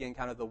just, again,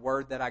 kind of the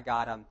word that I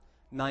got. I'm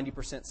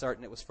 90%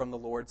 certain it was from the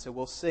Lord, so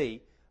we'll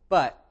see.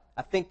 But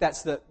I think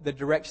that's the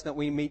direction that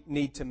we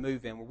need to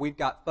move in, where we've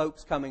got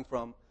folks coming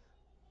from,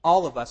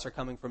 all of us are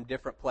coming from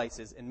different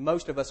places, and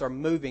most of us are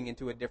moving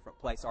into a different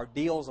place. Our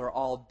deals are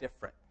all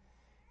different.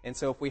 And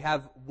so if we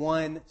have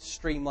one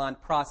streamlined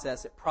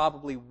process, it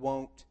probably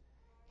won't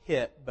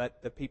hit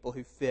but the people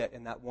who fit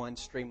in that one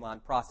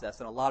streamlined process.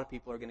 And a lot of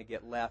people are going to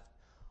get left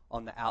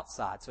on the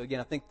outside. So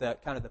again, I think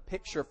the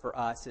picture for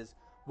us is,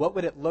 what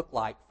would it look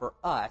like for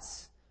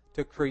us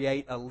to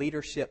create a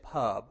leadership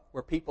hub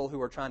where people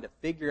who are trying to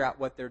figure out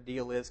what their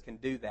deal is can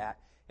do that,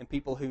 and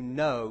people who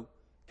know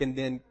can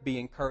then be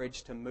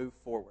encouraged to move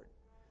forward.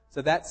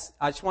 So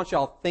I just want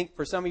y'all to think,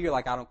 for some of you,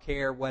 like, I don't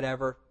care,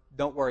 whatever,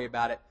 don't worry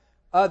about it.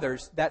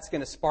 Others, that's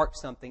going to spark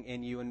something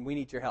in you, and we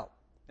need your help.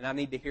 And I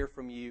need to hear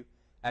from you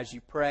as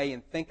you pray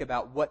and think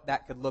about what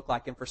that could look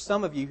like. And for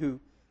some of you who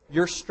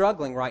you're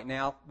struggling right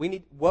now, what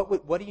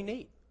do you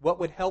need? What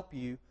would help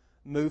you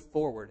move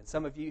forward? And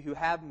some of you who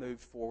have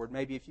moved forward,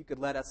 maybe if you could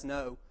let us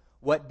know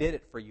what did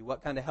it for you,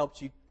 what kind of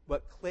helped you,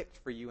 what clicked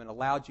for you and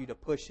allowed you to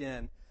push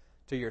in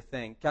to your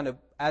thing. Kind of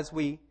as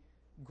we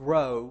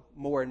grow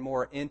more and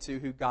more into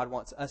who God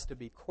wants us to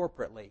be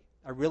corporately,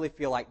 I really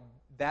feel like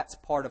that's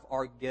part of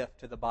our gift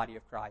to the body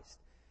of Christ,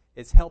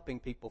 is helping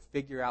people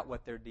figure out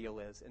what their deal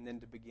is and then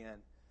to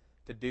begin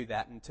to do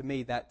that. And to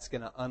me, that's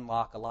going to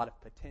unlock a lot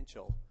of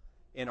potential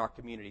in our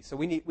community. So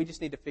we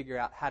just need to figure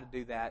out how to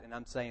do that. And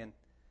I'm saying,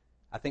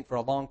 I think for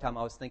a long time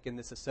I was thinking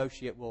this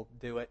associate will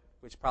do it,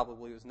 which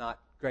probably was not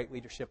great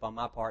leadership on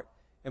my part.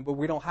 But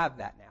we don't have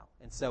that now.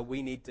 And so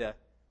we need to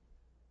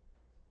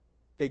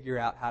figure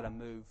out how to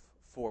move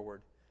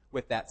forward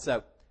with that.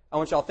 So I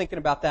want y'all thinking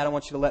about that. I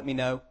want you to let me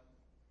know.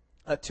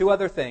 Two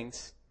other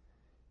things.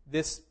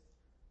 This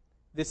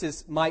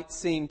might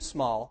seem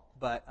small,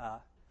 but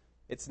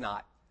it's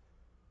not.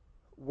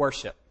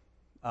 Worship.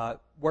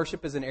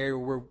 Worship is an area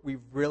where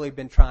we've really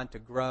been trying to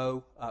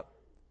grow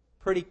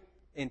pretty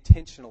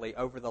intentionally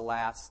over the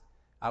last,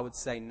 I would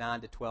say,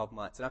 9 to 12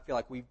 months. And I feel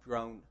like we've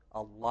grown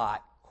a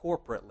lot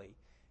corporately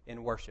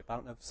in worship. I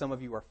don't know if some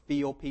of you are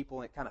feel people,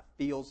 and it kind of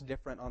feels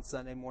different on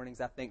Sunday mornings.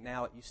 I think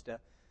now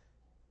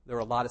there were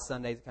a lot of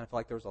Sundays that kind of felt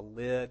like there was a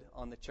lid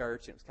on the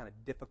church, and it was kind of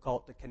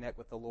difficult to connect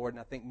with the Lord. And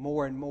I think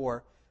more and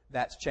more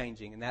that's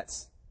changing, and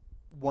that's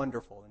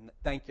wonderful. And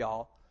thank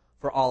y'all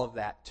for all of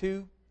that.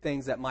 Two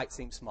things that might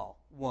seem small.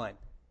 One,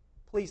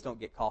 please don't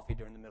get coffee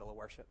during the middle of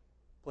worship.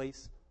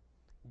 Please.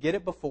 Get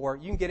it before.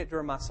 You can get it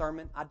during my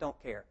sermon. I don't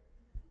care.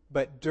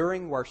 But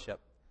during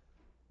worship,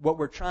 what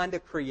we're trying to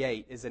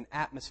create is an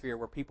atmosphere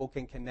where people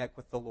can connect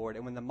with the Lord.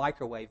 And when the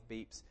microwave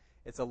beeps,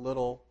 it's a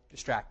little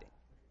distracting.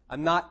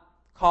 I'm not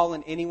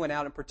calling anyone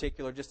out in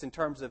particular just in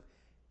terms of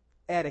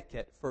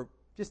etiquette, for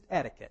just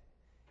etiquette.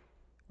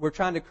 We're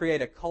trying to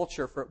create a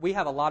culture we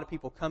have a lot of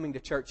people coming to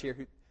church here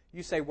who,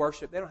 you say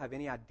worship, they don't have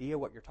any idea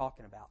what you're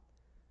talking about.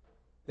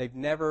 They've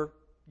never,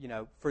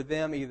 for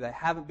them, either they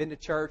haven't been to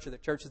church or the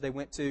churches they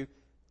went to,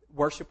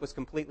 worship was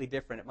completely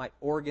different. It might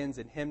organs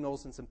and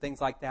hymnals and some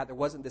things like that. There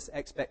wasn't this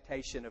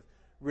expectation of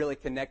really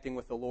connecting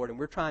with the Lord. And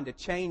we're trying to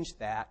change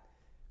that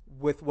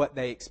with what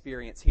they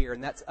experience here.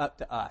 And that's up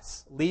to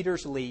us.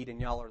 Leaders lead, and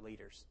y'all are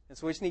leaders. And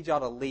so we just need y'all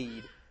to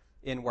lead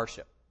in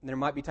worship. And there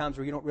might be times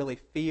where you don't really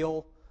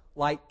feel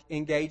like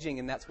engaging,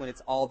 and that's when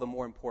it's all the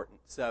more important.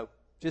 So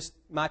just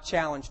my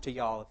challenge to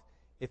y'all,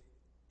 if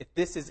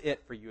this is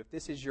it for you, if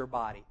this is your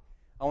body,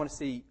 I want to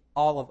see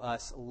all of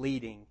us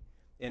leading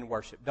in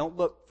worship. Don't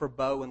look for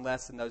Bo and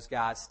Les and those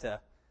guys to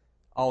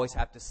always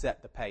have to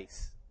set the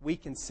pace. We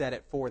can set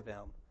it for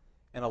them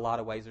in a lot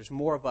of ways. There's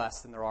more of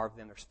us than there are of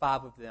them. There's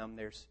 5 of them.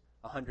 There's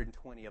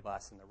 120 of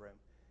us in the room.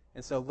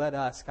 And so let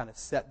us kind of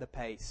set the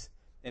pace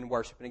in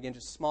worship. And again,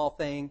 just a small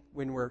thing,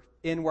 when we're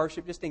in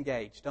worship, just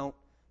engage. Don't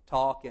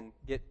talk and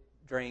get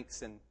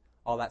drinks and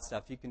all that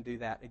stuff. You can do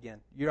that. Again,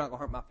 you're not going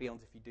to hurt my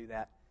feelings if you do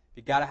that. If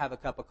you got to have a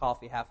cup of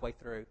coffee halfway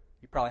through,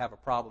 you probably have a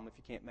problem if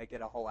you can't make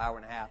it a whole hour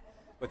and a half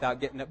without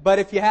getting it. But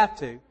if you have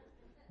to,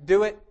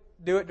 do it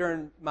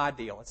during my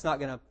deal. It's not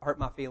going to hurt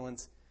my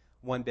feelings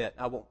one bit.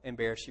 I won't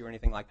embarrass you or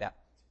anything like that.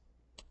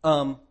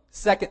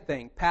 Second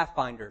thing,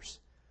 Pathfinders.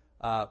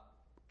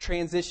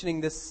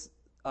 Transitioning this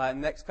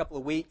next couple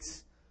of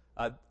weeks.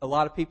 A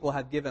lot of people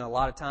have given a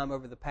lot of time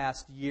over the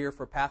past year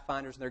for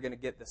Pathfinders, and they're going to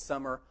get the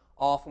summer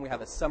off, and we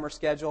have a summer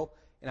schedule.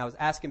 And I was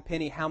asking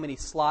Penny how many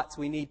slots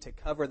we need to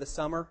cover the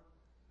summer.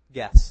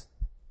 Guess.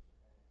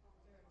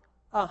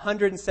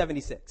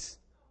 176.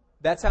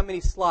 That's how many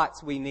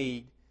slots we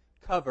need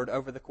covered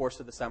over the course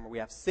of the summer. We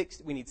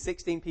need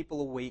 16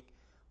 people a week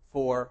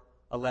for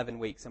 11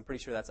 weeks. I'm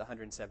pretty sure that's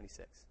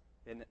 176,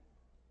 isn't it?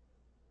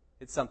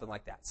 It's something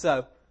like that.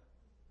 So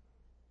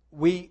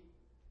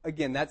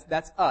again,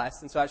 that's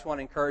us, and so I just want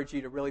to encourage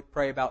you to really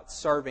pray about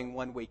serving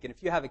 1 week. And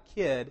if you have a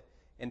kid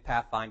in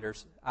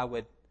Pathfinders, I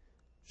would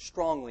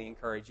strongly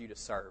encourage you to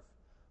serve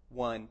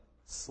 1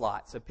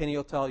 slot. So Penny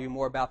will tell you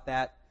more about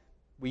that.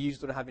 We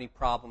usually don't have any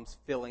problems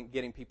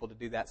getting people to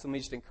do that. So let me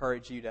just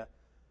encourage you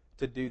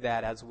to do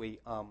that as we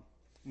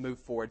move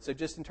forward. So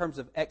just in terms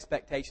of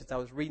expectations, I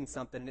was reading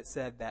something and it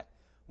said that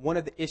one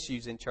of the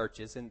issues in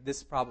churches, and this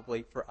is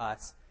probably for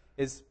us,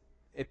 is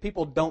if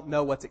people don't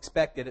know what's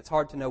expected, it's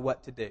hard to know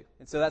what to do.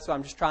 And so that's why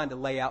I'm just trying to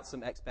lay out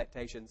some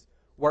expectations.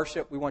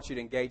 Worship, we want you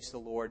to engage the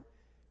Lord.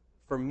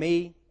 For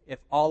me, if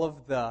all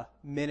of the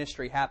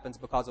ministry happens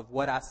because of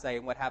what I say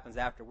and what happens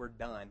after, we're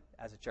done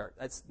as a church.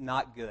 That's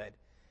not good.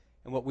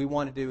 And what we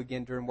want to do,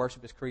 again, during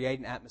worship is create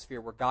an atmosphere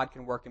where God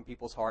can work in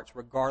people's hearts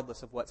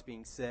regardless of what's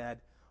being said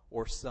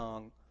or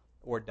sung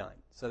or done.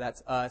 So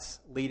that's us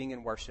leading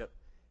in worship.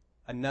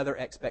 Another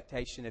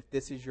expectation, if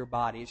this is your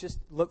body, is just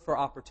look for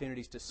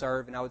opportunities to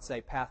serve. And I would say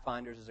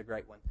Pathfinders is a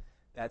great one.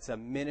 That's a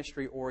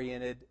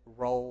ministry-oriented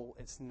role.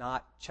 It's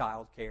not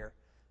childcare.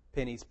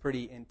 Penny's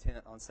pretty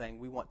intent on saying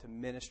we want to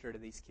minister to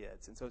these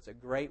kids. And so it's a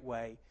great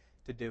way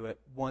to do it.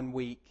 1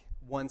 week,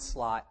 1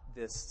 slot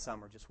this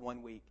summer, just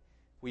 1 week.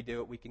 We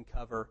do it, we can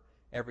cover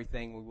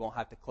everything. We won't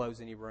have to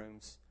close any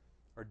rooms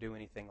or do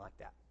anything like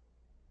that.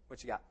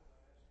 What you got?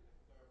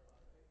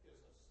 Is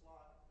a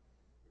slot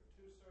with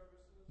 2 services?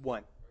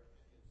 One. Or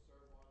can you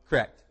serve one?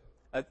 Correct.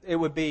 It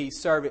would be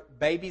serve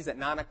babies at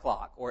 9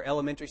 o'clock or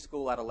elementary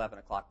school at 11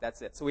 o'clock.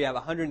 That's it. So we have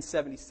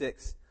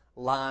 176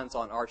 lines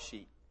on our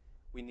sheet.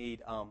 We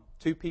need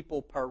 2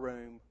 people per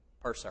room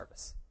per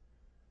service.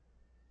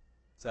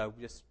 So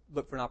just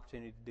look for an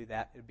opportunity to do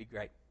that. It would be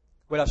great.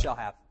 What else y'all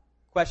have?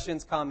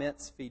 Questions,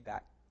 comments,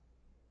 feedback?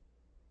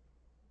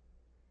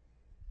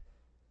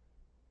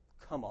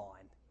 Come on.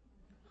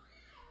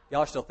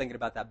 Y'all are still thinking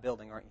about that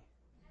building, aren't you?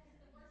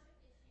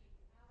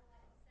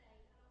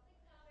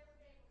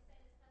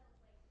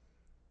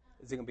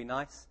 Is it going to be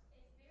nice?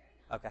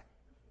 Okay.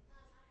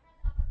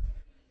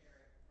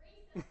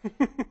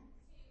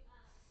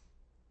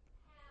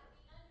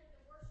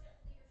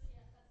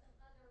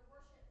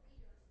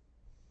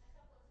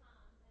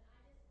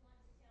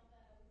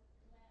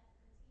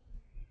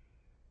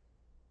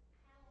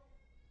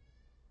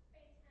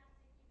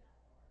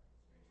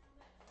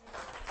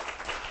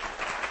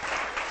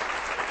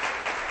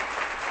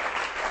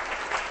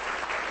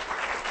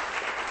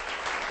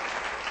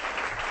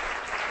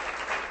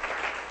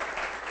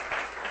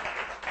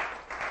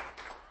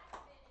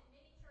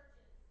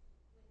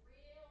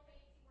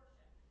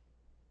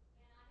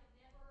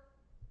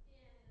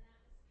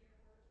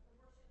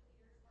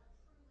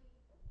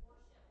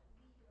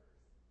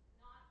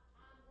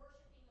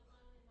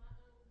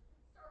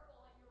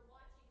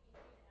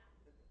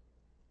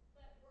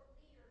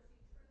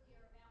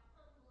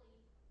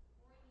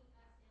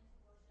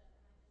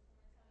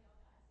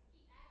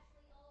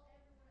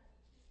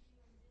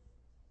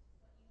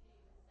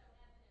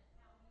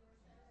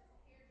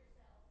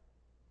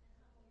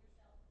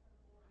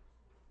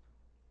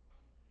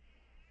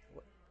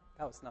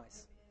 That was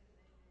nice.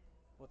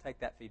 We'll take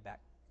that feedback.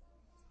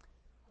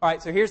 All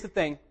right, so here's the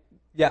thing.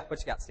 Yeah,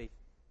 what you got, Steve?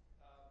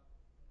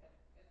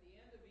 At the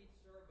end of each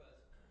service,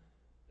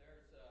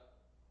 there's a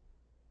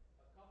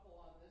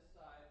couple on this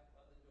side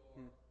of the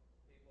door,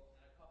 people,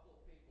 and a couple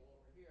of people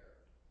over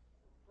here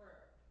for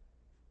prayer.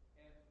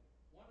 And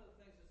one of the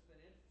things that's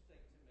been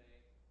interesting to me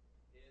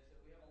is that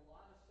we have a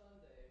lot of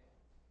Sundays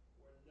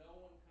where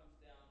no one comes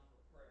down for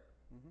prayer.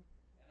 Mm-hmm.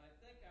 And I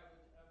think I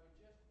would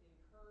just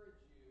encourage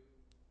you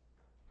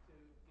to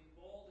be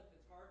bold if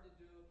it's hard to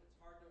do, if it's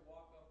hard to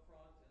walk up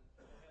front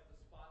and have the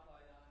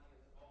spotlight on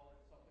you that, oh,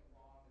 there's something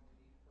wrong and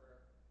we need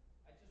prayer.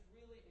 I just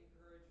really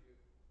encourage you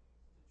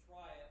to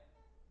try it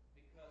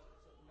because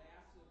it's a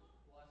massive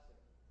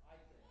blessing,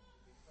 I think, to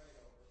be prayed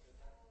over. Because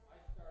I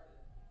started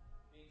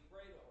being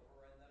prayed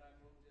over and then I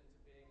moved into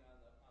being on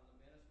the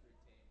ministry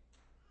team.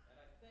 And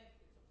I think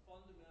it's a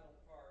fundamental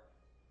part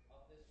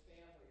of this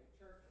family of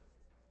churches.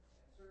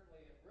 And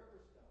certainly at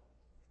Riverstone,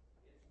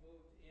 it's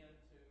moved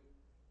into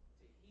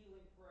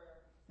healing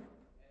prayer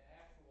and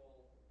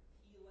actual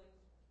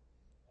healings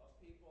of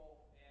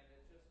people, and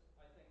it's just,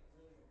 I think, a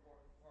really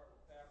important part of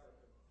the fabric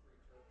of the 3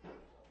 churches.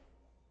 So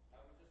I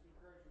would just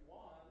encourage you,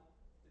 one,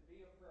 to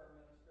be a prayer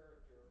minister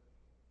if you're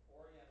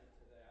oriented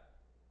to that.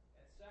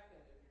 And second,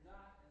 if you're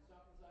not and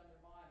something's on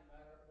your mind, no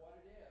matter what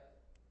it is,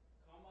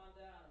 come on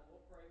down and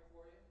we'll pray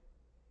for you.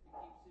 We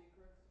keep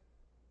secrets.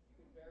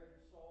 You can bare your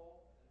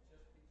soul, and it's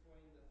just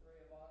between the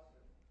 3 of us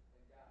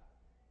and God.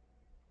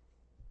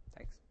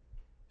 Thanks.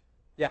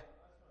 Yeah.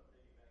 I just want to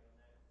piggyback on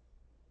that.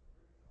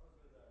 I was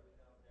with Rick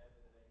Allen's dad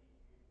the other day.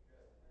 He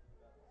addressed a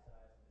group about this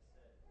size and just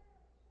said,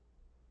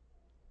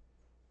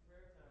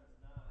 prayer time is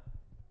not,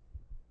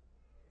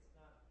 it's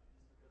not just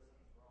because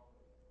something's wrong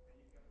with you. And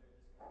you come there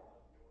just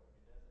because you love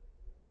the Lord.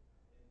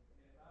 I mean,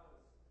 it doesn't. And I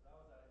mean, if I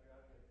was out here,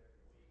 I'd go there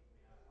every week. I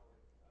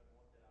mean, I'd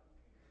want that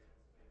opportunity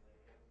to have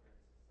somebody lay hands on me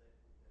just to say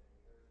that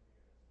encourage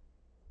me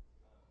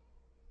or that.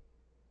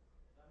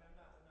 I mean, I'm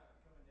not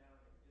coming down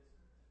on you,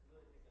 but just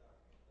really take that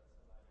opportunity to let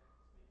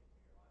somebody speak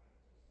into your life.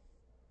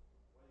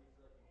 Just whether you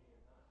feel like you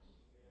need it or not, you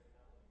get every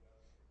now and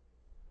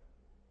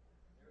then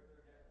you go.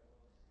 They're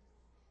definitely willing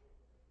to do it.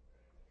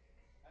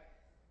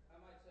 I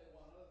might say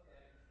one other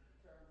thing in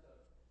terms of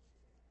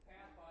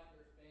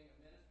Pathfinders being a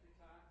ministry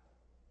time.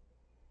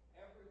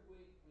 Every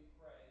week we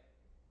pray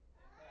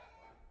in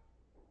Pathfinder.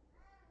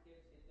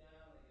 Kids get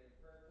down, they get in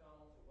prayer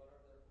tunnels or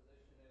whatever their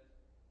position is.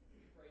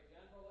 We pray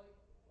generally,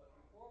 but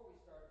before we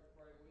start to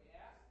pray, we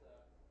ask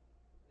them,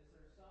 is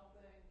there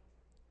something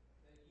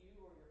that you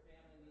or your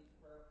family needs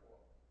prayer for?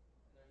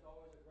 And there's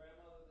always a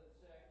grandmother that's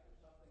sick or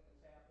something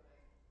that's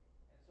happening.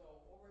 And so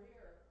over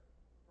here,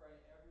 we're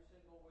praying every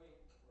single week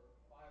for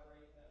 5 or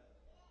 8 minutes.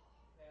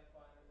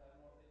 Pathfinders, I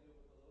don't know if they do it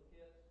with the little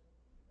kids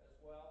as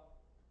well,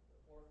 the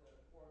 4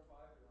 and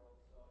 5-year-olds.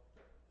 So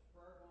there's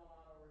prayer going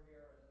on over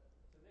here, and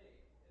to me,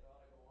 it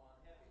ought to go on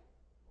heavy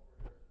over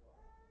here as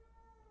well.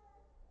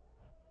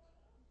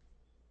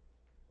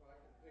 Well, I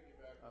can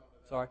piggyback onto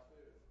that Sorry.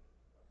 too.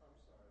 I'm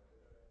sorry, did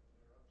I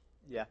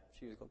interrupt? Yeah,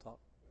 she was going to talk.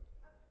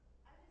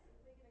 I'm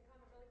just making a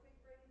comment really quick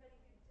for anybody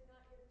who did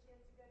not get a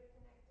chance to go to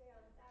Connect Day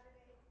on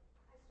Saturday.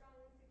 I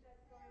strongly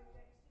suggest going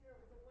next year.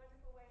 It was a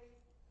wonderful way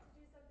to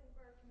do something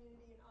for our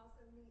community and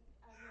also meet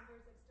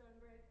members of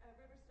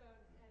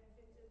Riverstone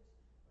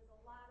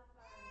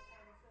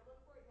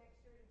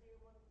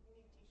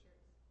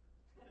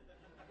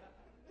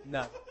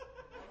No.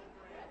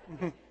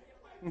 Anyway,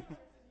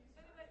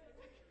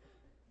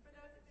 for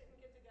those that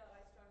didn't get to go, I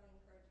strongly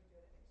encourage you to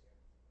do it next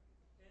year.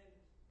 And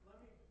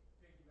let me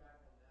piggyback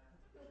on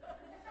that.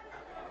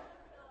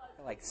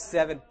 Got like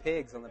 7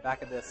 pigs on the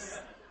back of this.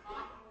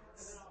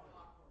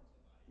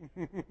 Thank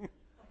you to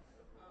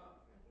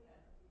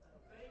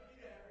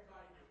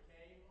everybody that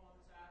came on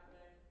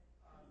Saturday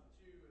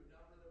to a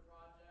number of the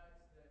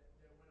projects that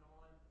went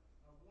on.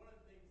 One of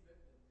the things that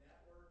the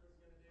network is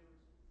going to do is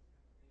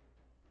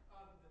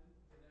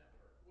the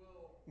network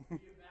will be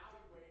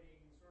evaluating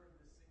sort of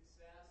the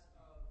success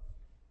of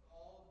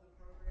all of the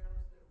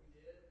programs that we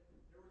did.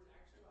 There was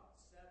actually about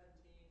 17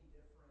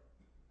 different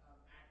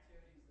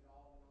activities that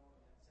all went on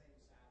that same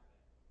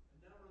Saturday.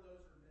 A number of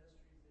those are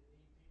ministries that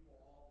need people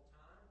all the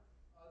time.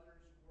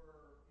 Others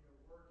were,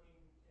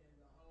 working in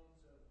the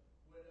homes of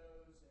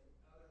widows and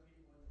other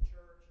people in the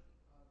church.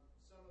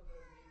 Some of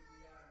those needs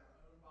we have in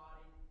our own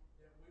body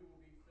that we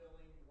will be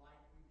filling like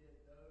we did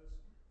those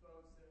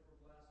folks that were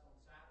blessed on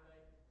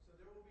Saturday. So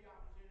there will be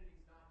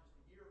opportunities not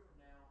just a year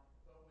from now,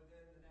 but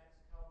within the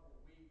next couple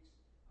of weeks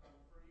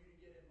for you to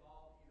get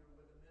involved either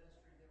with a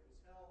ministry that was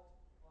helped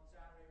on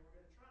Saturday.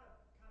 We're going to try to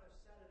kind of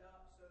set it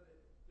up so that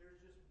there's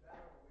just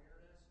better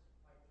awareness,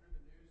 like through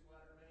the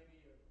newsletter maybe,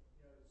 of,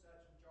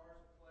 such and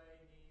Jars of Clay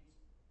needs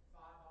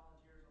 5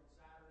 volunteers on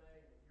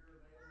Saturday, and if you're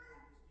available,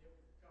 you just get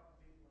with a couple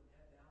people and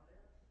head down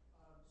there.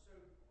 So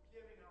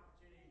giving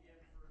opportunity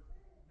again for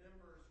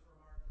members from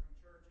our 3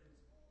 churches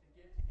to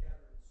get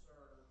together and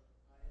serve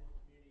in the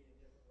community in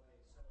different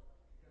ways. So,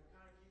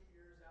 kind of keep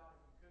your ears out.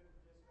 If you couldn't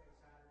participate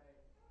Saturday,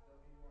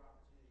 there'll be more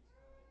opportunities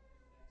coming in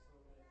the next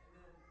little bit. And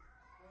then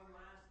one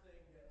last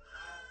thing that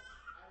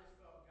I just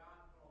felt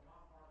God put on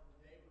my heart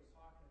when Dave was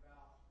talking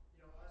about,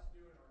 us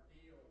doing our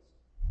deals.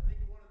 I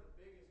think one of the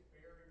biggest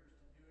barriers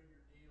to doing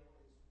your deal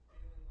is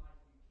feeling like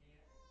you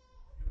can't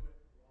do it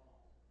wrong.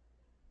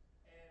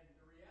 And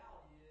the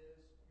reality is,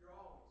 you're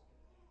always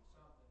going to do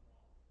something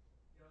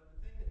wrong. The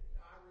thing that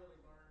I really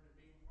learned in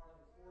being part of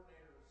the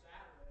coordinator of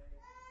Saturday is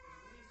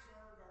we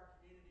served our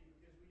community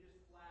because we just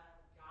flat out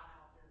got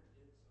out there and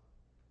did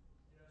something.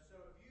 So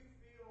if you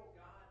feel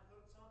God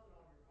put something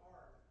on your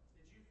heart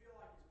that you feel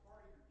like is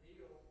part of your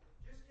deal,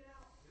 just get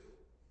out and do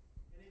it.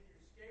 And if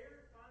you're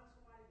scared, find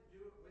somebody to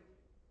do it with you.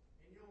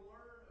 And you'll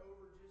learn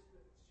over just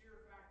the sheer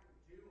fact of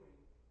doing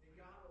that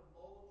God will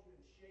mold you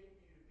and shape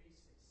you to be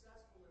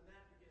successful in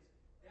that, because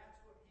that's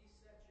what He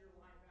set your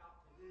life out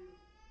to do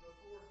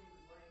before He was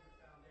laying the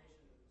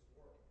foundation of this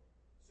world.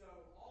 So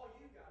all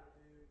you got to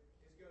do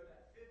is go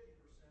that 50%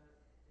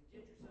 and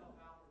get yourself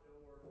out the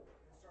door and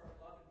start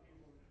loving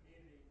people in the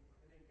community,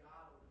 and then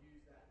God will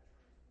use that to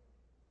transform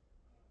you.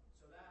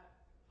 So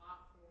that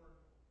popcorn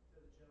to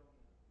the gentleman.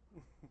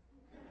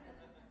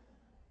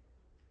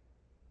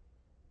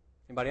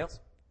 Anybody else?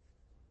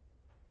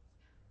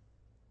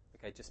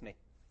 Okay, just me.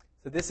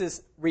 So this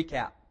is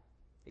recap.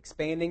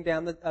 Expanding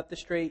up the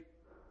street,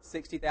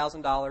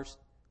 $60,000.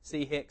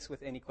 See Hicks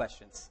with any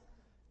questions.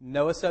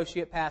 No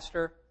associate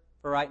pastor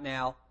for right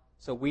now.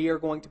 So we are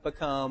going to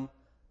become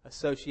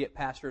associate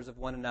pastors of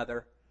one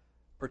another,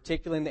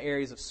 particularly in the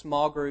areas of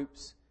small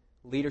groups,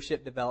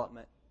 leadership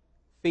development.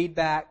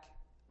 Feedback,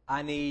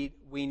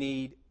 we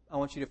need. I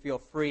want you to feel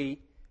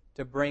free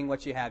to bring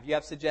what you have. You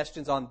have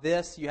suggestions on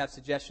this. You have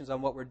suggestions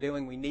on what we're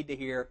doing. We need to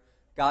hear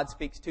God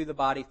speaks to the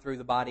body, through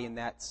the body, and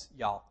that's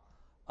y'all.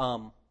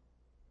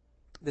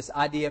 This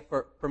idea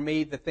for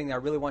me, the thing that I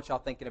really want y'all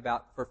thinking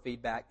about for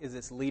feedback is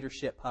this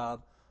leadership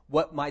hub.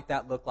 What might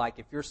that look like?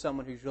 If you're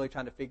someone who's really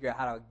trying to figure out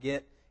how to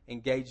get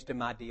engaged in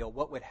my deal,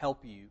 what would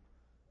help you?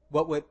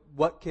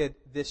 What could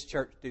this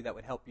church do that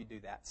would help you do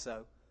that?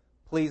 So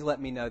please let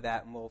me know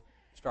that, and we'll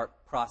start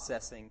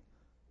processing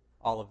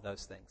all of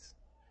those things.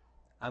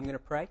 I'm going to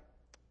pray,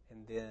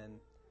 and then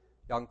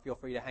y'all can feel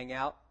free to hang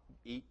out,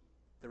 eat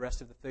the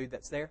rest of the food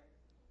that's there.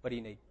 What do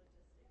you need?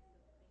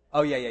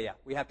 Oh, yeah.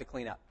 We have to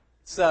clean up.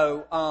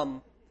 So,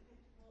 I'll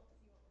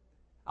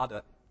do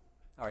it.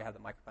 I already have the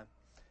microphone.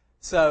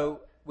 So,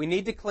 we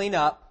need to clean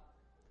up,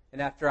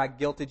 and after I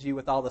guilted you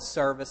with all the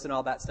service and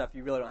all that stuff,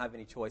 you really don't have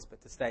any choice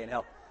but to stay and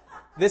help.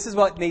 This is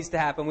what needs to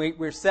happen.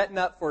 We're setting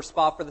up for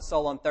Spa for the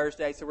Soul on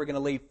Thursday, so we're going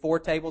to leave 4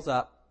 tables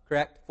up,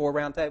 correct? 4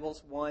 round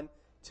tables. 1,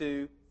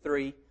 2,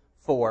 3,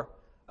 4.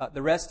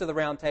 The rest of the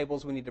round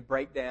tables we need to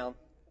break down,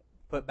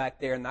 put back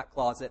there in that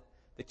closet.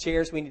 The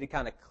chairs we need to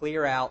kind of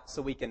clear out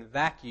so we can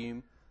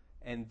vacuum,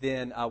 and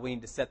then we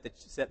need to set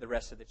the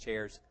rest of the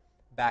chairs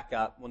back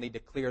up. We'll need to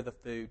clear the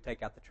food,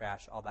 take out the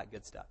trash, all that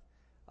good stuff.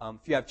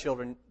 If you have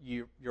children,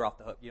 you're off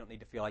the hook. You don't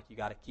need to feel like you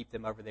got to keep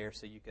them over there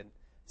so you can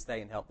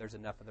stay and help. There's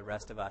enough of the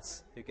rest of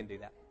us who can do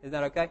that. Isn't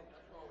that okay?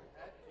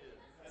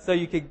 So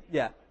you could,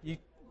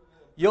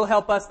 you'll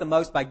help us the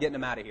most by getting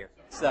them out of here.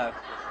 So,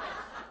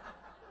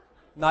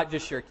 not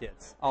just your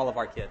kids, all of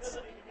our kids.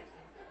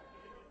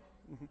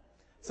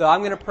 So I'm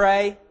going to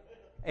pray,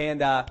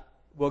 and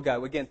we'll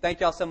go. Again, thank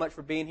y'all so much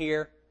for being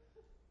here.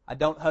 I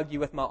don't hug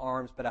you with my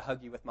arms, but I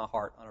hug you with my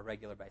heart on a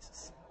regular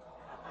basis.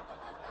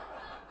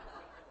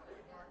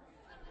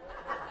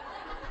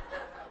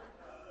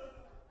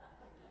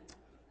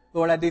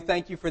 Lord, I do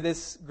thank you for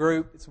this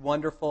group. It's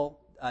wonderful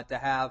to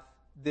have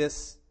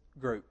this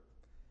group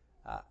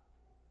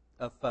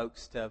of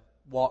folks to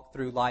walk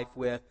through life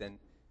with and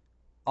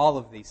all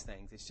of these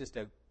things.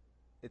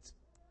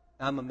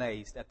 I'm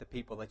amazed at the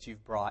people that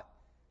you've brought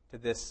to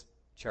this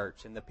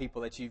church and the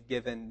people that you've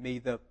given me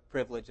the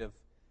privilege of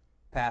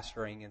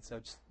pastoring. And so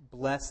just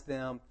bless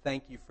them.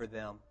 Thank you for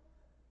them,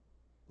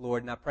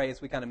 Lord. And I pray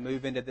as we kind of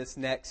move into this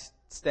next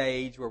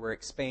stage where we're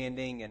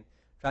expanding and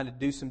trying to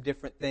do some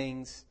different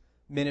things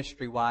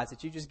ministry-wise,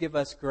 that you just give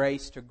us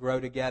grace to grow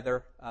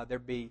together. There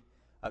be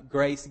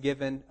grace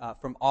given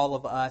from all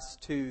of us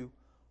to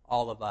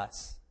all of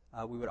us.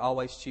 We would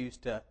always choose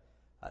to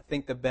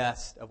think the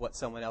best of what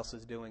someone else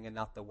is doing and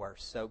not the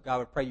worst. So,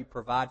 God, we pray you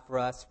provide for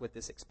us with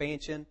this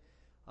expansion,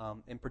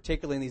 and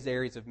particularly in these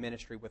areas of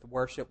ministry with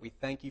worship. We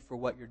thank you for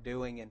what you're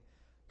doing. And,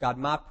 God,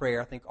 my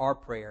prayer, I think our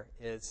prayer,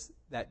 is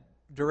that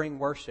during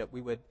worship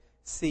we would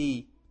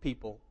see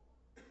people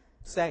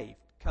saved,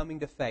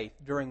 coming to faith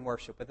during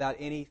worship without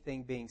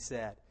anything being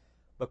said,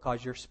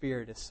 because your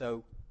Spirit is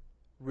so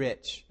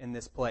rich in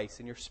this place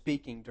and you're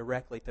speaking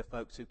directly to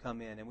folks who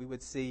come in. And we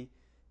would see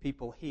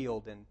people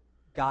healed and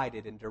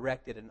guided and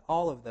directed and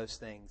all of those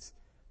things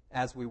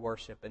as we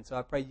worship. And so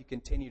I pray you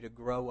continue to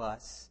grow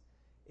us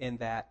in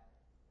that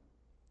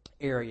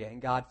area.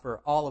 And God,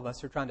 for all of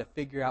us who are trying to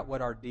figure out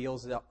what our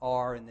deals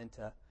are and then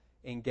to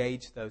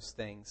engage those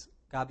things,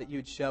 God, that you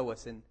would show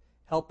us and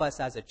help us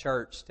as a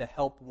church to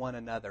help one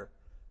another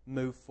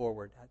move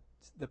forward.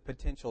 The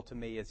potential to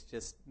me is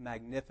just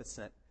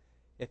magnificent.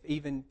 If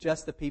even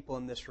just the people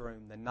in this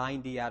room, the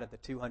 90 out of the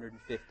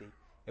 250,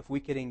 if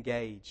we could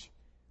engage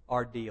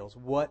our deals,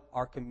 what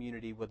our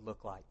community would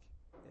look like.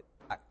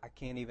 I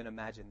can't even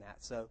imagine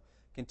that. So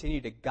continue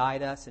to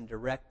guide us and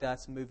direct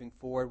us moving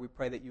forward. We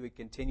pray that you would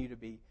continue to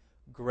be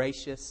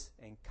gracious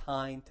and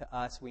kind to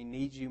us. We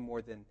need you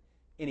more than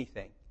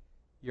anything.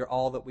 You're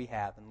all that we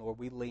have. And Lord,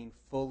 we lean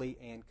fully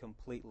and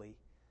completely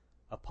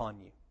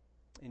upon you.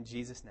 In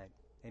Jesus' name,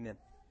 amen.